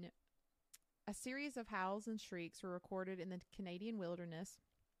 And a series of howls and shrieks were recorded in the Canadian wilderness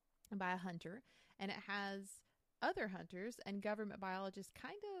by a hunter. And it has other hunters and government biologists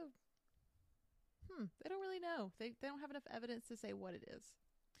kind of, they don't really know. They don't have enough evidence to say what it is.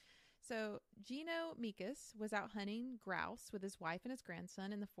 So Gino Mikas was out hunting grouse with his wife and his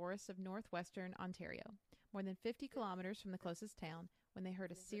grandson in the forests of northwestern Ontario, more than 50 kilometers from the closest town, when they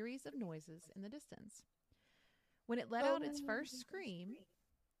heard a series of noises in the distance. When it let out its first scream,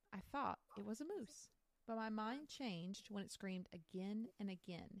 I thought it was a moose, but my mind changed when it screamed again and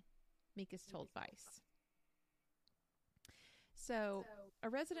again, Mikas told Vice. So, a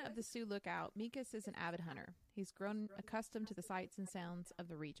resident of the Sioux Lookout, Mikas is an avid hunter. He's grown accustomed to the sights and sounds of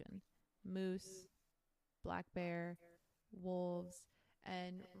the region. Moose, black bear, wolves,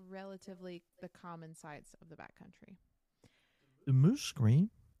 and relatively the common sights of the backcountry. The moose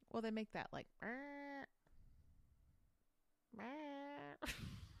scream? Well, they make that like...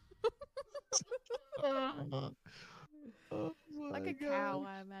 like a cow,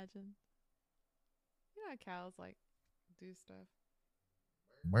 I imagine. You know how cows like do stuff.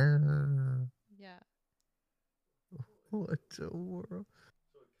 Yeah. What the world?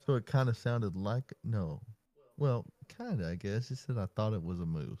 So it kind of sounded like well, kind of. I guess he said I thought it was a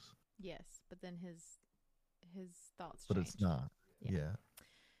moose. Yes, but then his thoughts but changed. It's not. Yeah.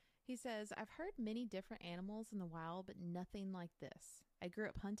 He says, I've heard many different animals in the wild, but nothing like this. I grew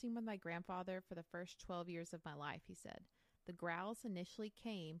up hunting with my grandfather for the first 12 years of my life, he said. The growls initially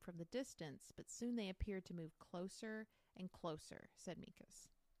came from the distance, but soon they appeared to move closer and closer, said Mikas.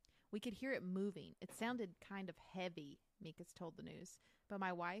 We could hear it moving. It sounded kind of heavy, Mikas told the news, But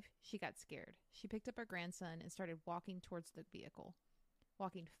my wife, she got scared. She picked up our grandson and started walking towards the vehicle,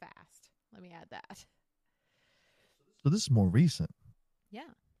 walking fast. Let me add that. So this is more recent. Yeah,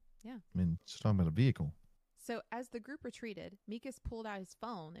 yeah. I mean, it's talking about a vehicle. So as the group retreated, Mikas pulled out his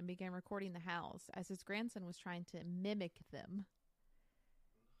phone and began recording the howls as his grandson was trying to mimic them.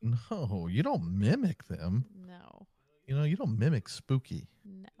 No, you don't mimic them. No, You don't mimic Spooky.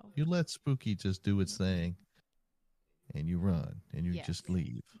 no. You let Spooky just do its thing, and you run, and you Yes. just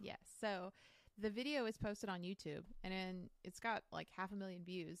leave. Yes. So the video is posted on YouTube, and it's got like 500,000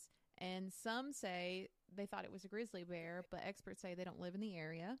 views. And some say they thought it was a grizzly bear, but experts say they don't live in the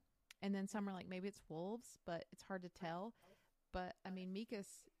area. And then some are like, maybe it's wolves, but it's hard to tell. But I mean,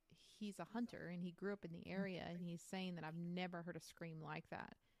 Mikas, he's a hunter and he grew up in the area, and he's saying that I've never heard a scream like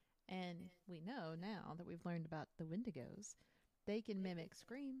that. And we know now that we've learned about the Wendigos, they can mimic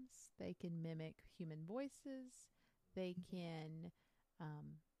screams, they can mimic human voices, they can,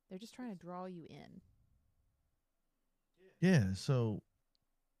 they're just trying to draw you in. Yeah, so,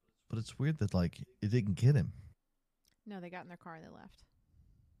 but it's weird that, like, it didn't get him No, they got in their car and they left.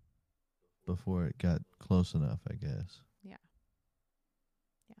 before it got close enough, I guess. Yeah.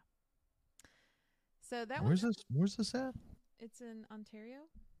 Yeah. So that Where's this at? it's in Ontario.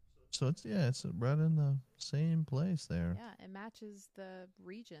 So it's right in the same place there. Yeah, it matches the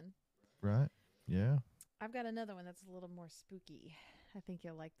region. Right? Yeah. I've got another one that's a little more spooky. I think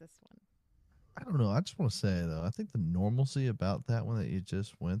you'll like this one. I don't know. I just want to say though, I think the normalcy about that one that you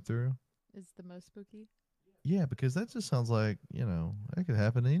just went through. Is the most spooky? Yeah, because that just sounds like, that could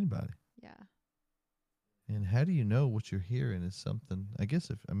happen to anybody. Yeah. And how do you know what you're hearing is something? I guess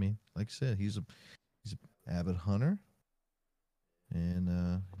like I said, he's an avid hunter,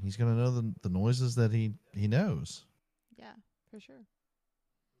 and he's gonna know the noises that he knows. Yeah, for sure.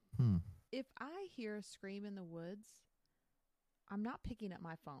 Hmm. If I hear a scream in the woods, I'm not picking up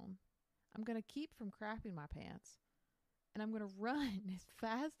my phone. I'm going to keep from crapping my pants, and I'm going to run as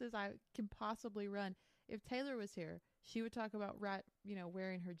fast as I can possibly run. If Taylor was here, she would talk about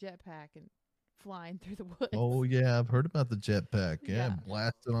wearing her jetpack and flying through the woods. Oh yeah, I've heard about the jetpack. Yeah, Yeah.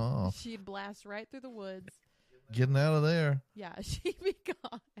 blasting off, She'd blast right through the woods. getting out of there. Yeah, she'd be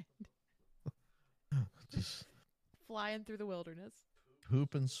gone. Just Flying through the wilderness.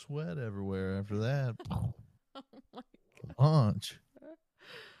 poop and sweat everywhere after that. Oh my God. Launch.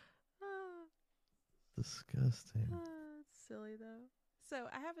 Ah. Disgusting. It's silly though. So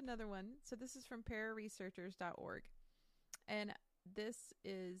I have another one. So this is from pararesearchers.org, and this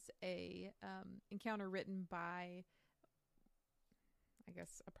is a encounter written by, I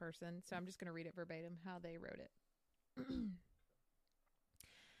guess, a person. So I'm just going to read it verbatim how they wrote it.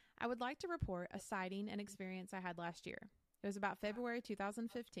 I would like to report a sighting and experience I had last year. It was about February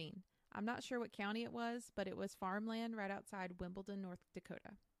 2015. I'm not sure what county it was, but it was farmland right outside Wimbledon, North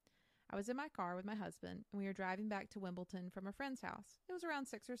Dakota. I was in my car with my husband, and we were driving back to Wimbledon from a friend's house. It was around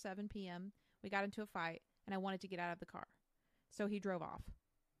 6 or 7 p.m. We got into a fight, and I wanted to get out of the car. So he drove off.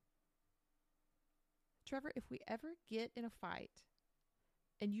 Trevor, if we ever get in a fight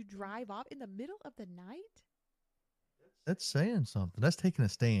and you drive off in the middle of the night? That's saying something. That's taking a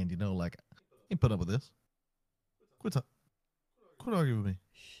stand. Like, I ain't put up with this. Quit arguing with me.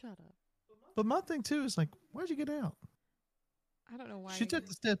 Shut up. But my thing too is like, why'd you get out? I don't know why. She took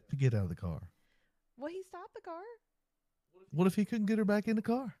the step to get out of the car. Well, he stopped the car. What if he couldn't get her back in the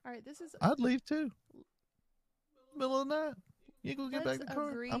car? All right, this is. I'd leave too. Middle of the night. You gonna get back in the car?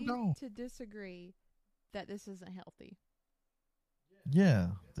 Agree I'm gone. to disagree that this isn't healthy. Yeah,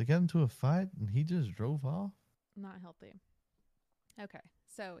 they got into a fight and he just drove off. Not healthy. Okay,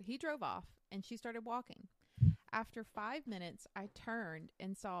 so he drove off and she started walking. After 5 minutes, I turned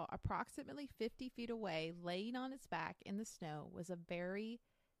and saw approximately 50 feet away, laying on its back in the snow, was a very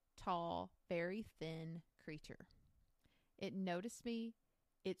tall, very thin creature. It noticed me.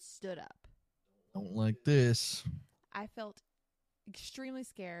 It stood up. Don't like this. I felt extremely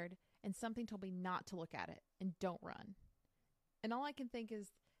scared, and something told me not to look at it and don't run. And all I can think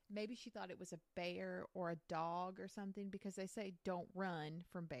is maybe she thought it was a bear or a dog or something, because they say don't run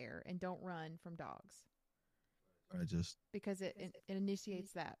from bear and don't run from dogs. Because it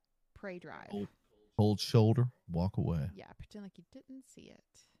initiates that prey drive. Cold shoulder, walk away. Yeah, pretend like you didn't see it.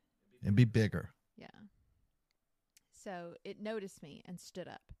 And be bigger. Yeah. So it noticed me and stood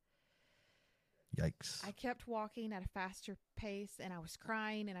up. Yikes. I kept walking at a faster pace, and I was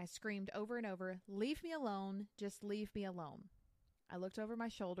crying, and I screamed over and over, "Leave me alone, just leave me alone." I looked over my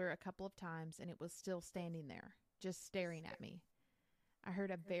shoulder a couple of times, and it was still standing there, just staring at me. I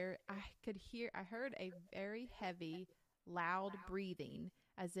heard a very heavy, loud breathing,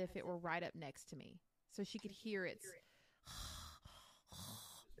 as if it were right up next to me. So she could hear its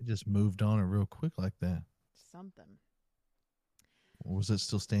It just moved on it real quick like that. Something. Or was it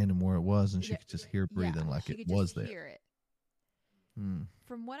still standing where it was and she Yeah, could just hear yeah, breathing like she it could just was there? hear it. Hmm.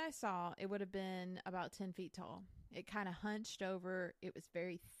 From what I saw, it would have been about 10 feet tall. It kind of hunched over. It was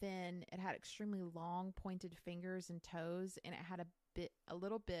very thin. It had extremely long, pointed fingers and toes, and it had a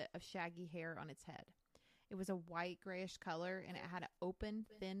little bit of shaggy hair on its head. It was a white grayish color, and it had an open,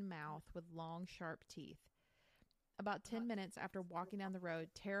 thin mouth with long, sharp teeth. About 10 minutes after walking down the road,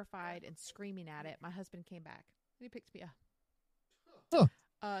 terrified and screaming at it, my husband came back and he picked me up.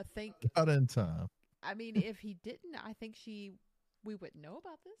 Huh. Think, Out in time. I mean, if he didn't, I think we wouldn't know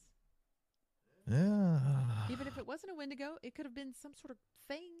about this. Yeah. Even if it wasn't a Wendigo, it could have been some sort of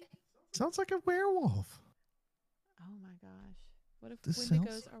thing. Sounds like a werewolf. Oh my gosh. What if This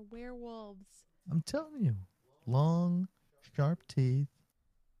Wendigos are werewolves? I'm telling you. Long, sharp teeth,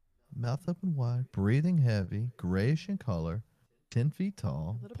 mouth open wide, breathing heavy, grayish in color, 10 feet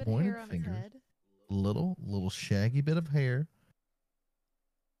tall, A little bit of pointed hair on his fingers, head. little shaggy bit of hair.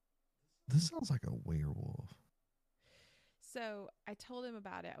 This sounds like a werewolf. So I told him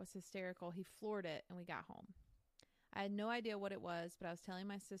about it. I was hysterical. He floored it and we got home. I had no idea what it was, but I was telling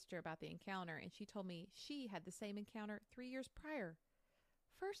my sister about the encounter, and she told me she had the same encounter 3 years prior.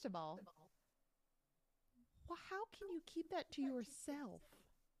 First of all, well, how can you keep that to yourself?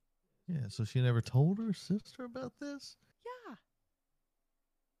 Yeah, so she never told her sister about this? Yeah.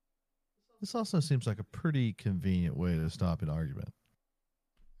 This also seems like a pretty convenient way to stop an argument.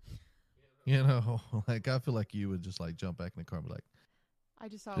 You know, like I feel like you would just like jump back in the car and be like, I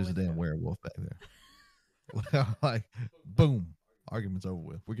just saw there's a damn Wendigo. werewolf back there. Like, boom, argument's over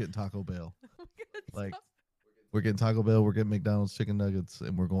with. We're getting Taco Bell. Like, we're getting Taco Bell, we're getting McDonald's chicken nuggets,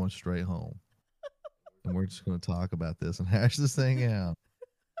 and we're going straight home. And we're just going to talk about this and hash this thing out.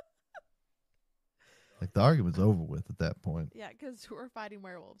 Like, the argument's over with at that point. Yeah, because we're fighting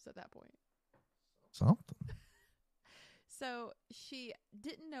werewolves at that point. Something. So she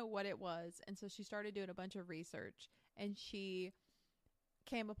didn't know what it was, and so she started doing a bunch of research, and she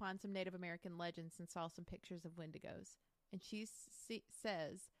came upon some Native American legends and saw some pictures of Wendigos. And she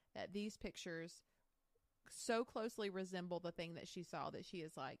says that these pictures so closely resemble the thing that she saw that she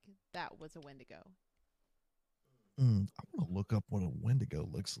is like, that was a Wendigo. I want to look up what a Wendigo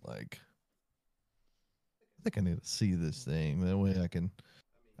looks like. I think I need to see this thing. That way I can,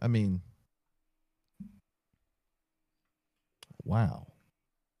 I mean, wow.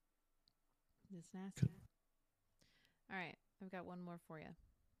 It's nasty. All right, I've got one more for you.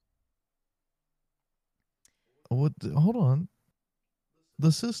 What? Hold on.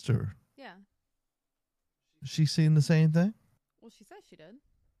 The sister. Yeah. She seen the same thing? Well, she says she did.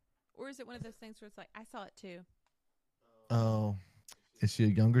 Or is it one of those things where it's like, I saw it too? Oh. Is she a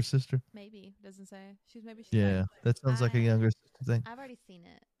younger sister? Maybe. Doesn't say. She's like, That sounds like a younger sister thing. I've already seen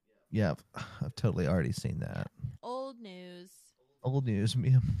it. Yeah, I've totally already seen that. Old news. Old news.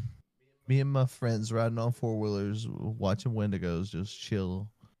 Me and my friends riding on 4-wheelers, watching Wendigos, just chill.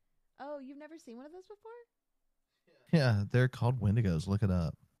 Oh, you've never seen one of those before? Yeah, they're called Wendigos. Look it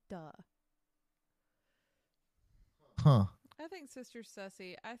up. Duh. Huh. I think Sister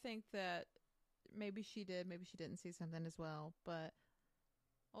Sussy, I think that maybe she did, maybe she didn't see something as well, but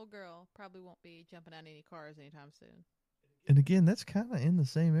old girl probably won't be jumping out any cars anytime soon. And again, that's kind of in the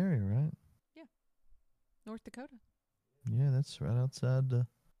same area, right? Yeah. North Dakota. Yeah, that's right outside.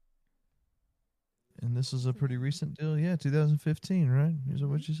 And this is a pretty recent deal. Yeah, 2015, right? Is that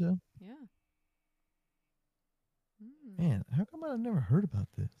what you said? Yeah. Man, how come I've never heard about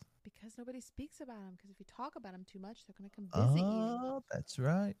this? Because nobody speaks about them. Because if you talk about them too much, they're going to come visit you. Oh, that's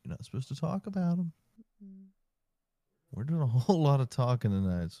right. You're not supposed to talk about them. We're doing a whole lot of talking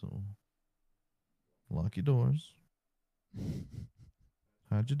tonight, so lock your doors.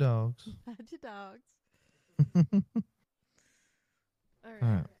 Hide your dogs. Hide your dogs. All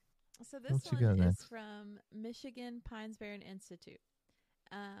right. So this one is from Michigan Pines Barren Institute.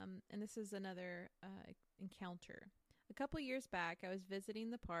 And this is another encounter. A couple years back, I was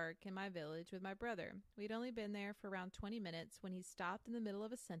visiting the park in my village with my brother. We'd only been there for around 20 minutes when he stopped in the middle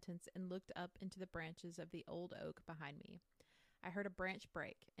of a sentence and looked up into the branches of the old oak behind me. I heard a branch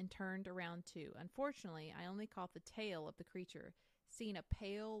break and turned around too. Unfortunately, I only caught the tail of the creature, seeing a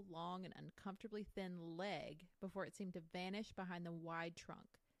pale, long, and uncomfortably thin leg before it seemed to vanish behind the wide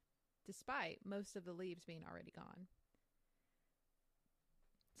trunk, despite most of the leaves being already gone.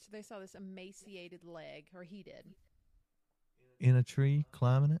 So they saw this emaciated leg, or he did. In a tree,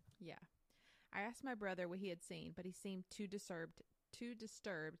 climbing it? Yeah. I asked my brother what he had seen, but he seemed too disturbed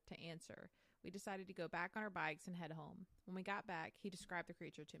to answer. We decided to go back on our bikes and head home. When we got back, he described the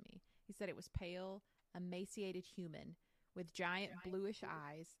creature to me. He said it was pale, emaciated human with giant bluish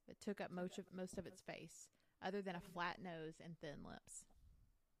eyes that took up most of its face, other than a flat nose and thin lips.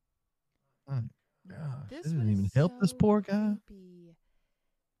 My gosh, it This one didn't is even help this so poor guy. creepy.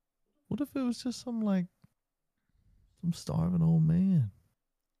 What if it was just some starving old man?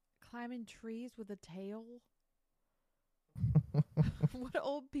 Climbing trees with a tail? What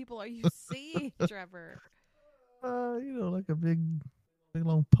old people are you seeing, Trevor? Like a big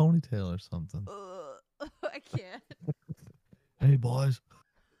long ponytail or something. I can't. Hey, boys.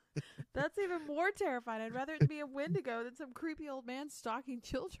 That's even more terrifying. I'd rather it be a Wendigo than some creepy old man stalking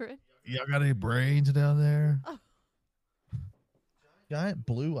children. Y'all got any brains down there? Oh, Giant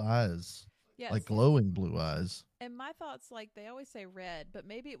blue eyes. yes. Like glowing blue eyes. And my thoughts, like they always say red, but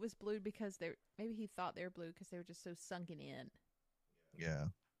maybe it was blue because maybe he thought they were blue because they were just so sunken in. Yeah.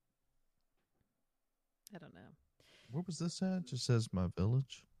 I don't know. Where was this at? Just says my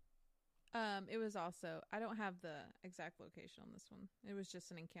village. It was also, I don't have the exact location on this one. It was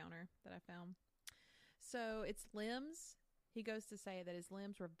just an encounter that I found. So its limbs, he goes to say that his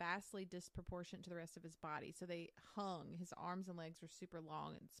limbs were vastly disproportionate to the rest of his body. So they hung, his arms and legs were super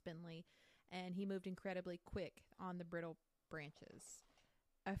long and spindly, and he moved incredibly quick on the brittle branches,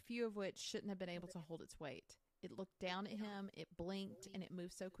 a few of which shouldn't have been able to hold its weight. It looked down at him, it blinked, and it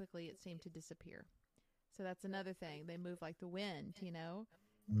moved so quickly it seemed to disappear. So that's another thing. They move like the wind, you know?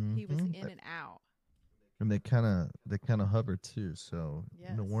 He was in and out. And they kind of hover too. So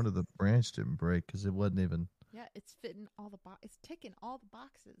Yes. no wonder the branch didn't break because it wasn't even. Yeah, it's fitting all the it's ticking all the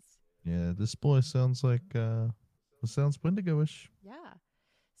boxes. Yeah, this boy sounds like it sounds Wendigo-ish. Yeah.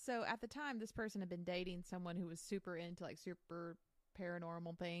 So at the time, this person had been dating someone who was super into like super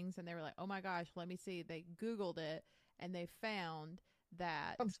paranormal things, and they were like, "Oh my gosh, let me see." They Googled it, and they found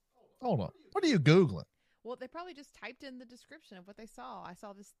that. Hold on, what are you Googling? Well, they probably just typed in the description of what they saw. I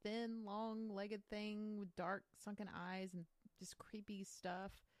saw this thin, long-legged thing with dark, sunken eyes and just creepy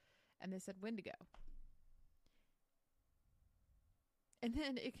stuff, and they said Wendigo. And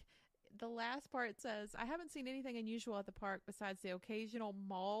then the last part says, I haven't seen anything unusual at the park besides the occasional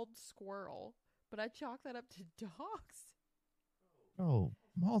mauled squirrel, but I chalk that up to dogs. Oh,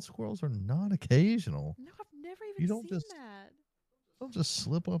 mauled squirrels are not occasional. No, I've never even seen that. Don't just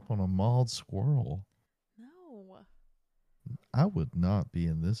slip up on a mauled squirrel. No. I would not be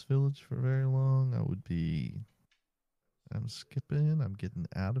in this village for very long. I'm skipping. I'm getting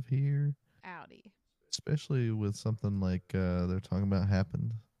out of here. Outie. Especially with something like they're talking about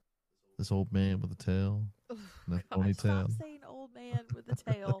happened. This old man with a tail. And a ponytail. Stop saying old man with a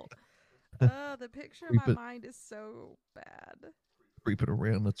tail. The picture in my mind is so bad. Creeping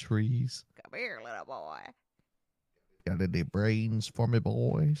around the trees. Come here, little boy. Got any brains for me,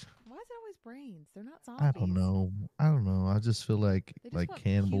 boys? Why is it always brains? They're not zombies. I don't know. I just feel like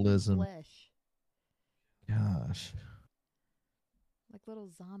cannibalism. Flesh. Gosh. Like little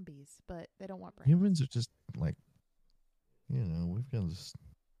zombies, but they don't want brains. Humans are just like, we've got this.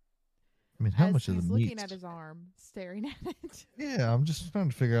 I mean, how much of the meat? He's looking at his arm, staring at it. Yeah, I'm just trying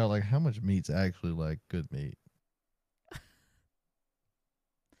to figure out like how much meat's actually like good meat.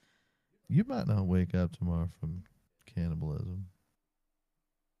 You might not wake up tomorrow from cannibalism.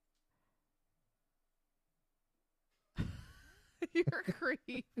 You're a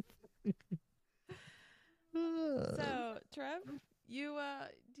creep. So, Trev, you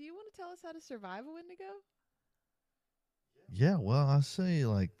do you want to tell us how to survive a Wendigo? Yeah, well, I say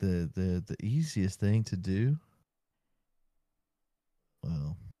like the easiest thing to do.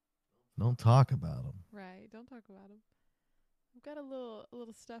 Well, don't talk about them. Right, don't talk about them. I've got a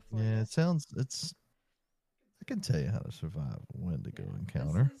little stuff for you. Yeah, I can tell you how to survive a Wendigo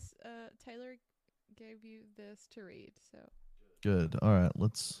encounter. This is, Taylor gave you this to read, so. Good. All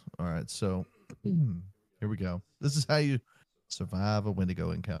right. So here we go. This is how you survive a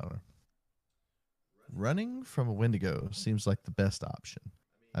Wendigo encounter. Running from a Wendigo seems like the best option.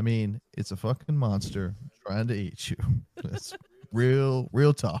 I mean, it's a fucking monster trying to eat you. That's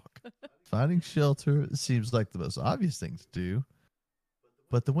real talk. Finding shelter seems like the most obvious thing to do.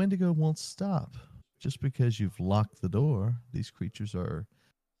 But the Wendigo won't stop. Just because you've locked the door, these creatures are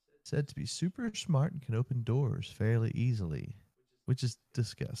said to be super smart and can open doors fairly easily, which is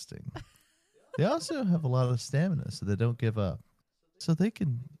disgusting. They also have a lot of stamina, so they don't give up. So they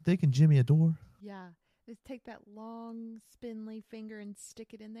can jimmy a door. Yeah. Just take that long, spindly finger and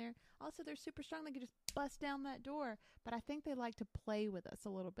stick it in there. Also, they're super strong. They can just bust down that door. But I think they like to play with us a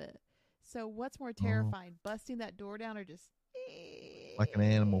little bit. So what's more terrifying, busting that door down or just... Like an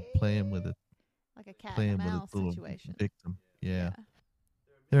animal playing with it. Like a cat and mouse situation. Victim. Yeah.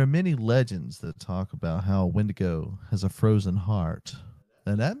 There are many legends that talk about how a Wendigo has a frozen heart.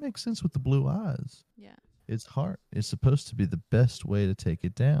 And that makes sense with the blue eyes. Yeah. its heart is supposed to be the best way to take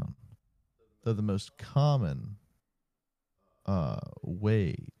it down. Though the most common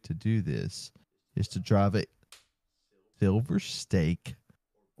way to do this is to drive a silver stake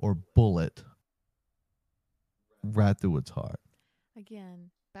or bullet right through its heart. Again,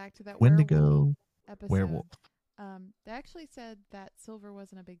 back to that werewolf Wendigo episode. werewolf. They actually said that silver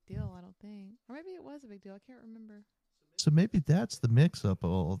wasn't a big deal, I don't think. Or maybe it was a big deal. I can't remember. So maybe that's the mix up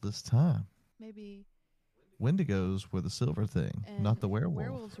all this time. Maybe. Wendigos were the silver thing, And not the werewolf.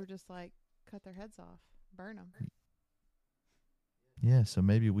 werewolves were just like, cut their heads off, burn them. Yeah, so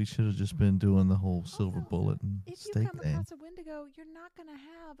maybe we should have just been doing the whole silver Also, bullet and if you stake come thing. across a Wendigo, you're not going to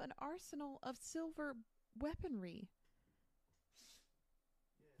have an arsenal of silver weaponry.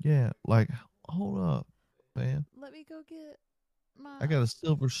 Yeah, like, hold up, man. Let me go get my... I got a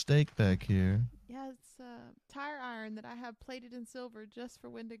silver stake back here. Yeah, it's tire iron that I have plated in silver just for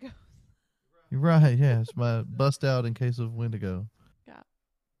Wendigo. You're right, yeah. It's my bust out in case of Wendigo. Yeah.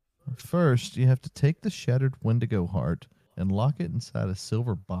 First, you have to take the shattered Wendigo heart and lock it inside a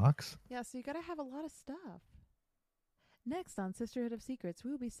silver box. Yeah, so you got to have a lot of stuff. Next on Sisterhood of Secrets,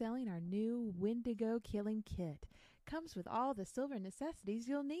 we will be selling our new Wendigo killing kit. Comes with all the silver necessities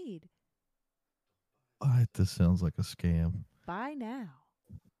you'll need. This sounds like a scam. Buy now.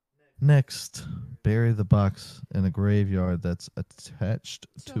 Next, bury the box in a graveyard that's attached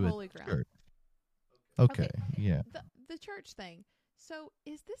to holy a ground. church. Okay, yeah. The church thing. So,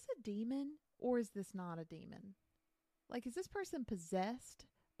 is this a demon or is this not a demon? Like, is this person possessed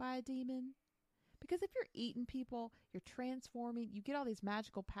by a demon? Because if you're eating people, you're transforming, you get all these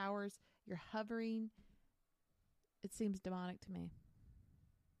magical powers, you're hovering, it seems demonic to me.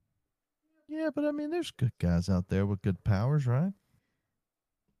 Yeah, but I mean, there's good guys out there with good powers, right?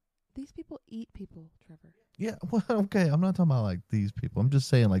 These people eat people, Trevor. Yeah, well, okay. I'm not talking about like these people. I'm just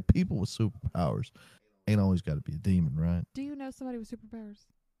saying like people with superpowers ain't always got to be a demon, right? Do you know somebody with superpowers?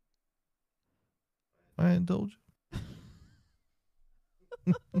 I ain't told you.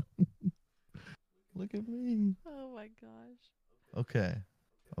 Look at me. Oh my gosh.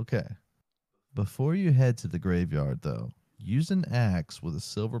 Okay. Before you head to the graveyard, though, use an axe with a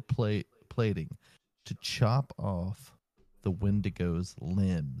silver plating to chop off the Wendigo's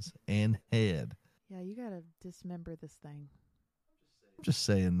limbs and head. Yeah, you gotta dismember this thing. I'm just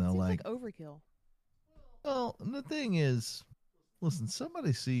saying, though, Seems like overkill. well, the thing is, listen,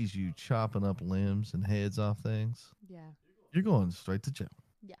 somebody sees you chopping up limbs and heads off things, Yeah. you're going straight to jail.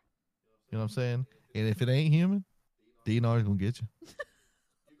 Yeah. You know what I'm saying? And if it ain't human, DNR's going to get you.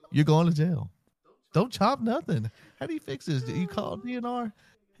 You're going to jail. Don't chop nothing. How do you fix this? Do you call DNR?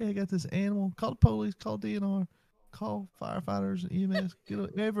 Hey, I got this animal. Call the police. Call DNR. Call firefighters, EMS.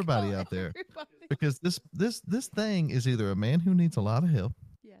 Get everybody out there. Because this thing is either a man who needs a lot of help.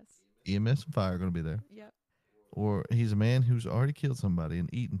 Yes. EMS and fire are going to be there. Yep. Or he's a man who's already killed somebody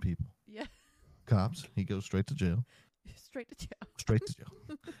and eaten people. Yeah. Cops, he goes straight to jail. Straight to jail. Straight to jail.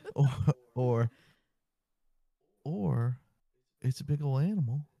 or it's a big old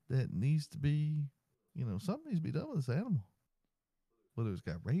animal that needs to be, something needs to be done with this animal. Whether it's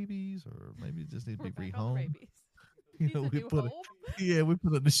got rabies or maybe it just needs to be rehomed. Rabies. We put it, we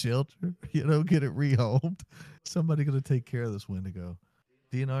put it in the shelter. Get it rehomed. Somebody gonna take care of this Wendigo.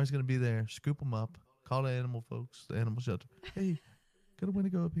 DNR's gonna be there. Scoop them up. Call the animal folks, the animal shelter. Hey, got a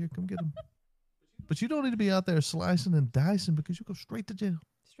Wendigo up here. Come get him. But you don't need to be out there slicing and dicing because you go straight to jail.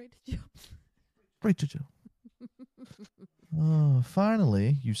 Straight to jail. Straight to jail.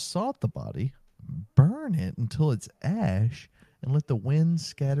 Finally, you salt the body, burn it until it's ash, and let the wind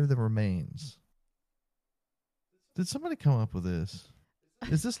scatter the remains. Did somebody come up with this?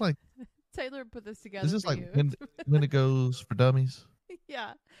 Is this like Taylor put this together? Is this for like you. Wendigos for dummies?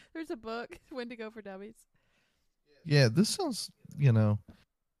 Yeah, there's a book, Wendigo for Dummies. Yeah, this sounds,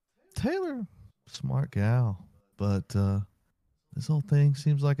 Taylor, smart gal, but this whole thing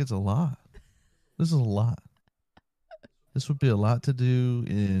seems like it's a lot. This is a lot. This would be a lot to do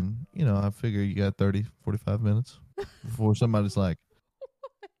in, I figure you got 30, 45 minutes before somebody's like,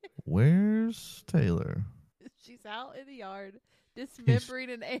 where's Taylor? She's out in the yard dismembering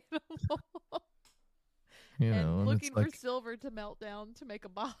an animal. And looking for silver to melt down to make a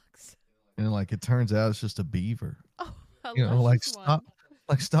box. And it turns out it's just a beaver. Oh,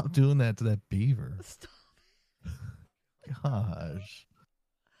 I stop doing that to that beaver. Stop. Gosh.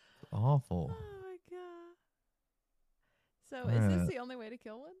 Awful. Oh my god. So is this the only way to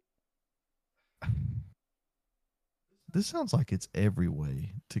kill one? This sounds like it's every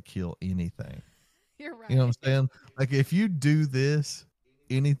way to kill anything. You're right. You know what I'm saying? Like if you do this,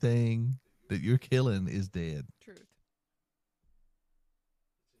 anything that you're killing is dead. Truth.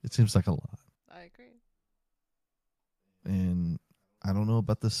 It seems like a lot. I agree. And I don't know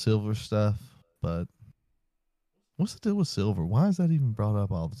about the silver stuff, but what's the deal with silver? Why is that even brought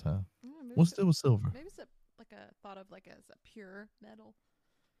up all the time? Maybe What's the deal with silver? maybe it's a like a thought of like as a pure metal,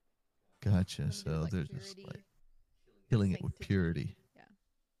 Gotcha. something to do with So like they're just like purity, killing it with sanctity. purity. Yeah.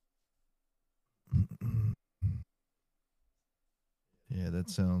 Yeah, that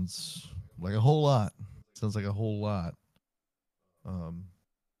sounds like a whole lot. Sounds like a whole lot. Um,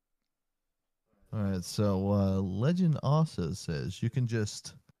 all right, so legend also says you can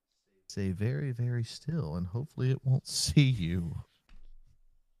just stay very, very still and hopefully it won't see you.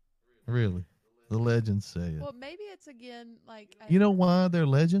 Really. The legends say it. Well, maybe it's again like You know why they're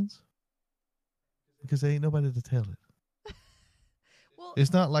legends? Because there ain't nobody to tell it. well,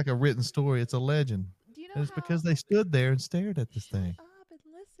 It's not like a written story, it's a legend. do you know And it's how? because they stood there and stared at this Shut thing. up and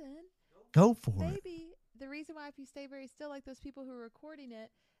listen. Go for it. Maybe the reason why if you stay very still, like those people who were recording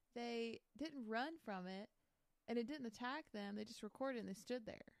it, they didn't run from it and it didn't attack them. They just recorded and they stood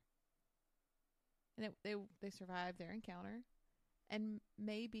there, and they survived their encounter. And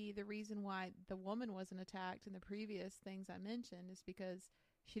maybe the reason why the woman wasn't attacked in the previous things I mentioned is because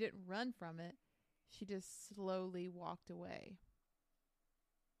she didn't run from it. She just slowly walked away.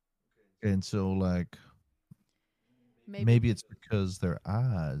 And so, like, Maybe maybe it's because their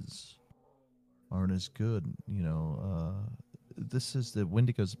eyes aren't as good. This is the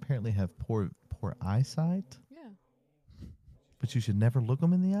Wendigos apparently have poor eyesight, yeah. but you should never look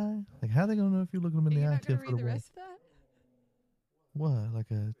them in the eye. Like, how are they gonna know if you look them in And the you're eye not going 10 to foot read the away? rest of that? What, like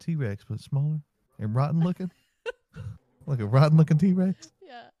a T Rex but smaller and rotten looking, like a rotten looking T Rex?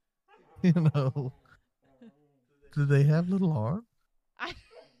 Yeah. You know, do they have little arms? I no,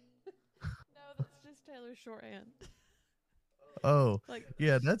 that's just Taylor's shorthand. Oh, Like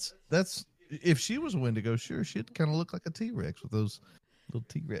yeah, that's if she was a Wendigo, sure, she'd kind of look like a T Rex with those little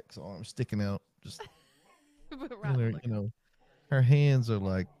T Rex arms sticking out. Just but and rotten looking. her hands are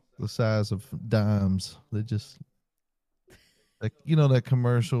like the size of dimes. They just like that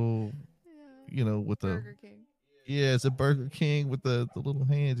commercial, Yeah. with the Burger King. yeah, it's a Burger King with the little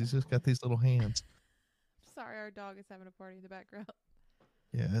hands. He's just got these little hands. Sorry, our dog is having a party in the background.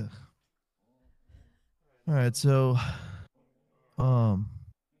 Yeah. All right, so um,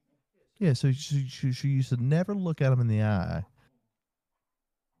 yeah, so she used to never look at him in the eye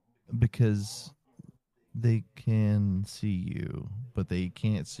because they can see you, but they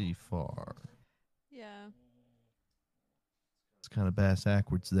can't see far. Yeah. It's kind of bass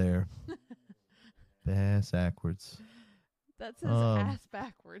backwards there. Bass backwards. That says Um, ass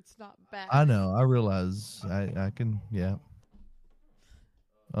backwards, not bass. I know. I realize. I can. Yeah.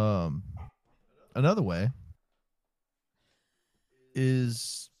 Um, another way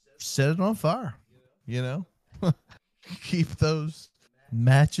is set it on fire. You know, keep those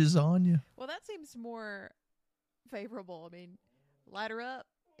matches on you. Well, that seems more favorable. I mean, light her up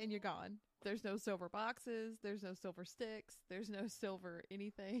and you're gone. There's no silver boxes. There's no silver sticks. There's no silver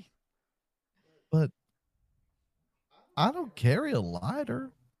anything. But I don't carry a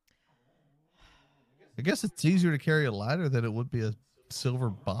lighter. I guess it's easier to carry a lighter than it would be a silver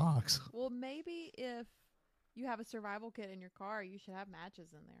box. Well, maybe if you have a survival kit in your car, you should have matches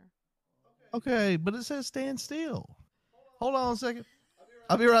in there. Okay, but it says stand still. Hold on a second.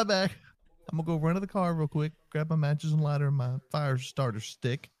 I'll be right back. I'm gonna go run to the car real quick, grab my matches and lighter and my fire starter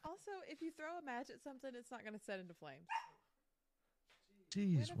stick. Also, if you throw a match at something, it's not going to set into flames.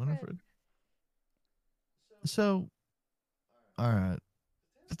 Jeez, Winifred. Winifred. So, all right.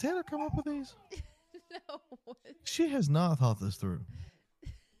 Did Taylor come up with these? No. She has not thought this through.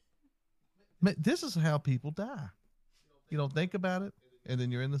 This is how people die. You don't think about it, and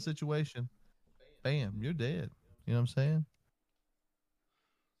then you're in the situation. Bam, you're dead. You know what I'm saying?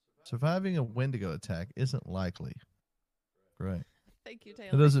 Surviving a Wendigo attack isn't likely. Right. Thank you, It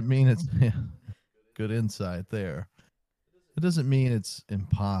Taylor. doesn't mean it's good insight there. It doesn't mean it's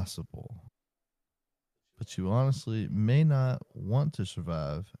impossible. But you honestly may not want to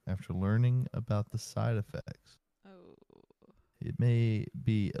survive after learning about the side effects. Oh. It may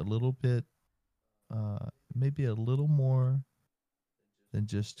be a little bit, maybe a little more than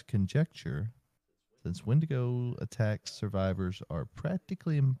just conjecture, since Wendigo attack survivors are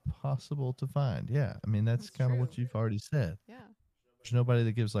practically impossible to find. Yeah, I mean, that's kind of true. what you've already said. Yeah. There's nobody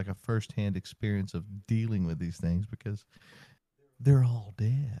that gives like a firsthand experience of dealing with these things because they're all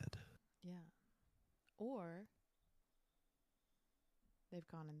dead. Yeah. Or they've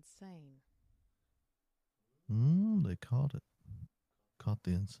gone insane. They caught it. Caught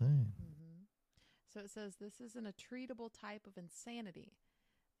the insane. Mm-hmm. So it says this isn't a treatable type of insanity.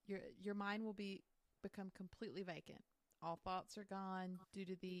 Your mind will become completely vacant. All thoughts are gone due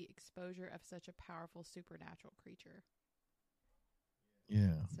to the exposure of such a powerful supernatural creature.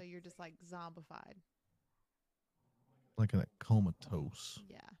 Yeah. So you're just like zombified. Like in that comatose,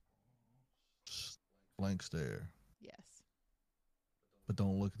 Yeah. blank stare. Yes. But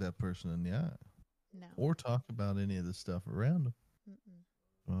don't look at that person in the eye No. or talk about any of the stuff around them.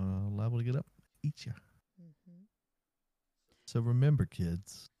 Liable to get up, eat you. Mm-hmm. So remember,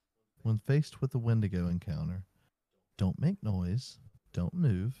 kids, when faced with a Wendigo encounter, don't make noise, don't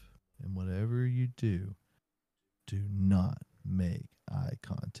move, and whatever you do not make eye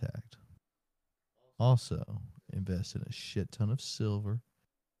contact. Also, invest in a shit ton of silver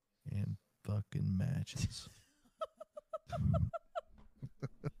and fucking matches.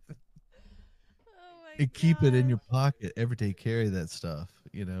 Oh my And keep it in your gosh. pocket. Everyday carry that stuff,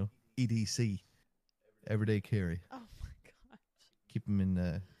 EDC, everyday carry. Oh my gosh. Keep them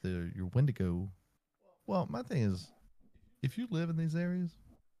in your Wendigo. Well, my thing is, if you live in these areas,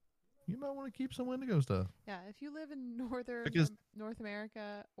 you might want to keep some Wendigo stuff. Yeah, if you live in Because North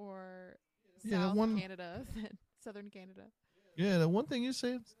America or that South one, Canada, Southern Canada. the one thing you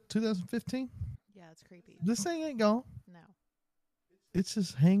said, 2015. Yeah, it's creepy. This thing ain't gone. No. It's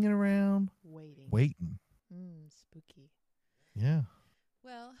just hanging around, waiting. Spooky. Yeah.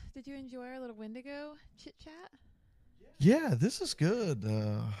 Well, did you enjoy our little Wendigo chit chat? Yeah, this is good.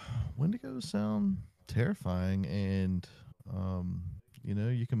 Wendigos sound terrifying, and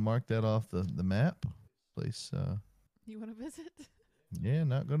you can mark that off the map. Place. You want to visit? Yeah,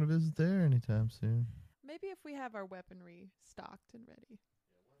 not going to visit there anytime soon. Maybe if we have our weaponry stocked and ready.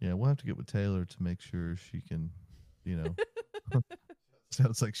 Yeah, we'll have to get with Taylor to make sure she can,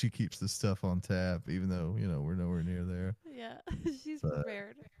 sounds like she keeps the stuff on tap, even though, we're nowhere near there. Yeah, she's But,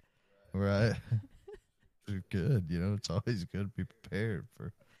 prepared. right. Good. It's always good to be prepared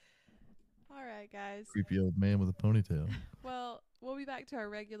for All right, guys. creepy old man with a ponytail. Well, we'll be back to our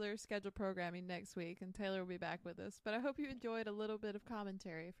regular scheduled programming next week, and Taylor will be back with us. But I hope you enjoyed a little bit of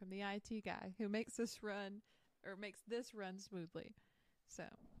commentary from the IT guy who makes this run smoothly. So,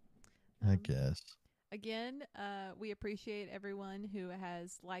 I guess. Again, we appreciate everyone who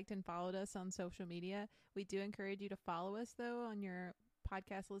has liked and followed us on social media. We do encourage you to follow us, though, on your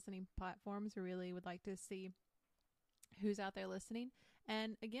podcast listening platforms. We really would like to see who's out there listening.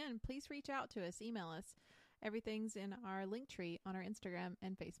 And again, please reach out to us, email us. Everything's in our link tree on our Instagram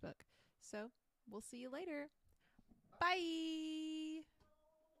and Facebook. So we'll see you later. Bye.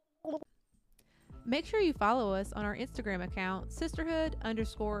 Make sure you follow us on our Instagram account,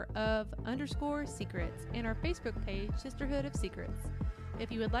 sisterhood_of_secrets, and our Facebook page, Sisterhood of Secrets.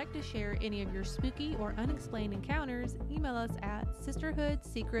 If you would like to share any of your spooky or unexplained encounters, email us at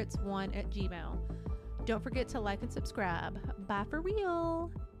sisterhoodsecrets1@gmail.com. Don't forget to like and subscribe. Bye for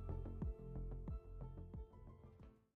real.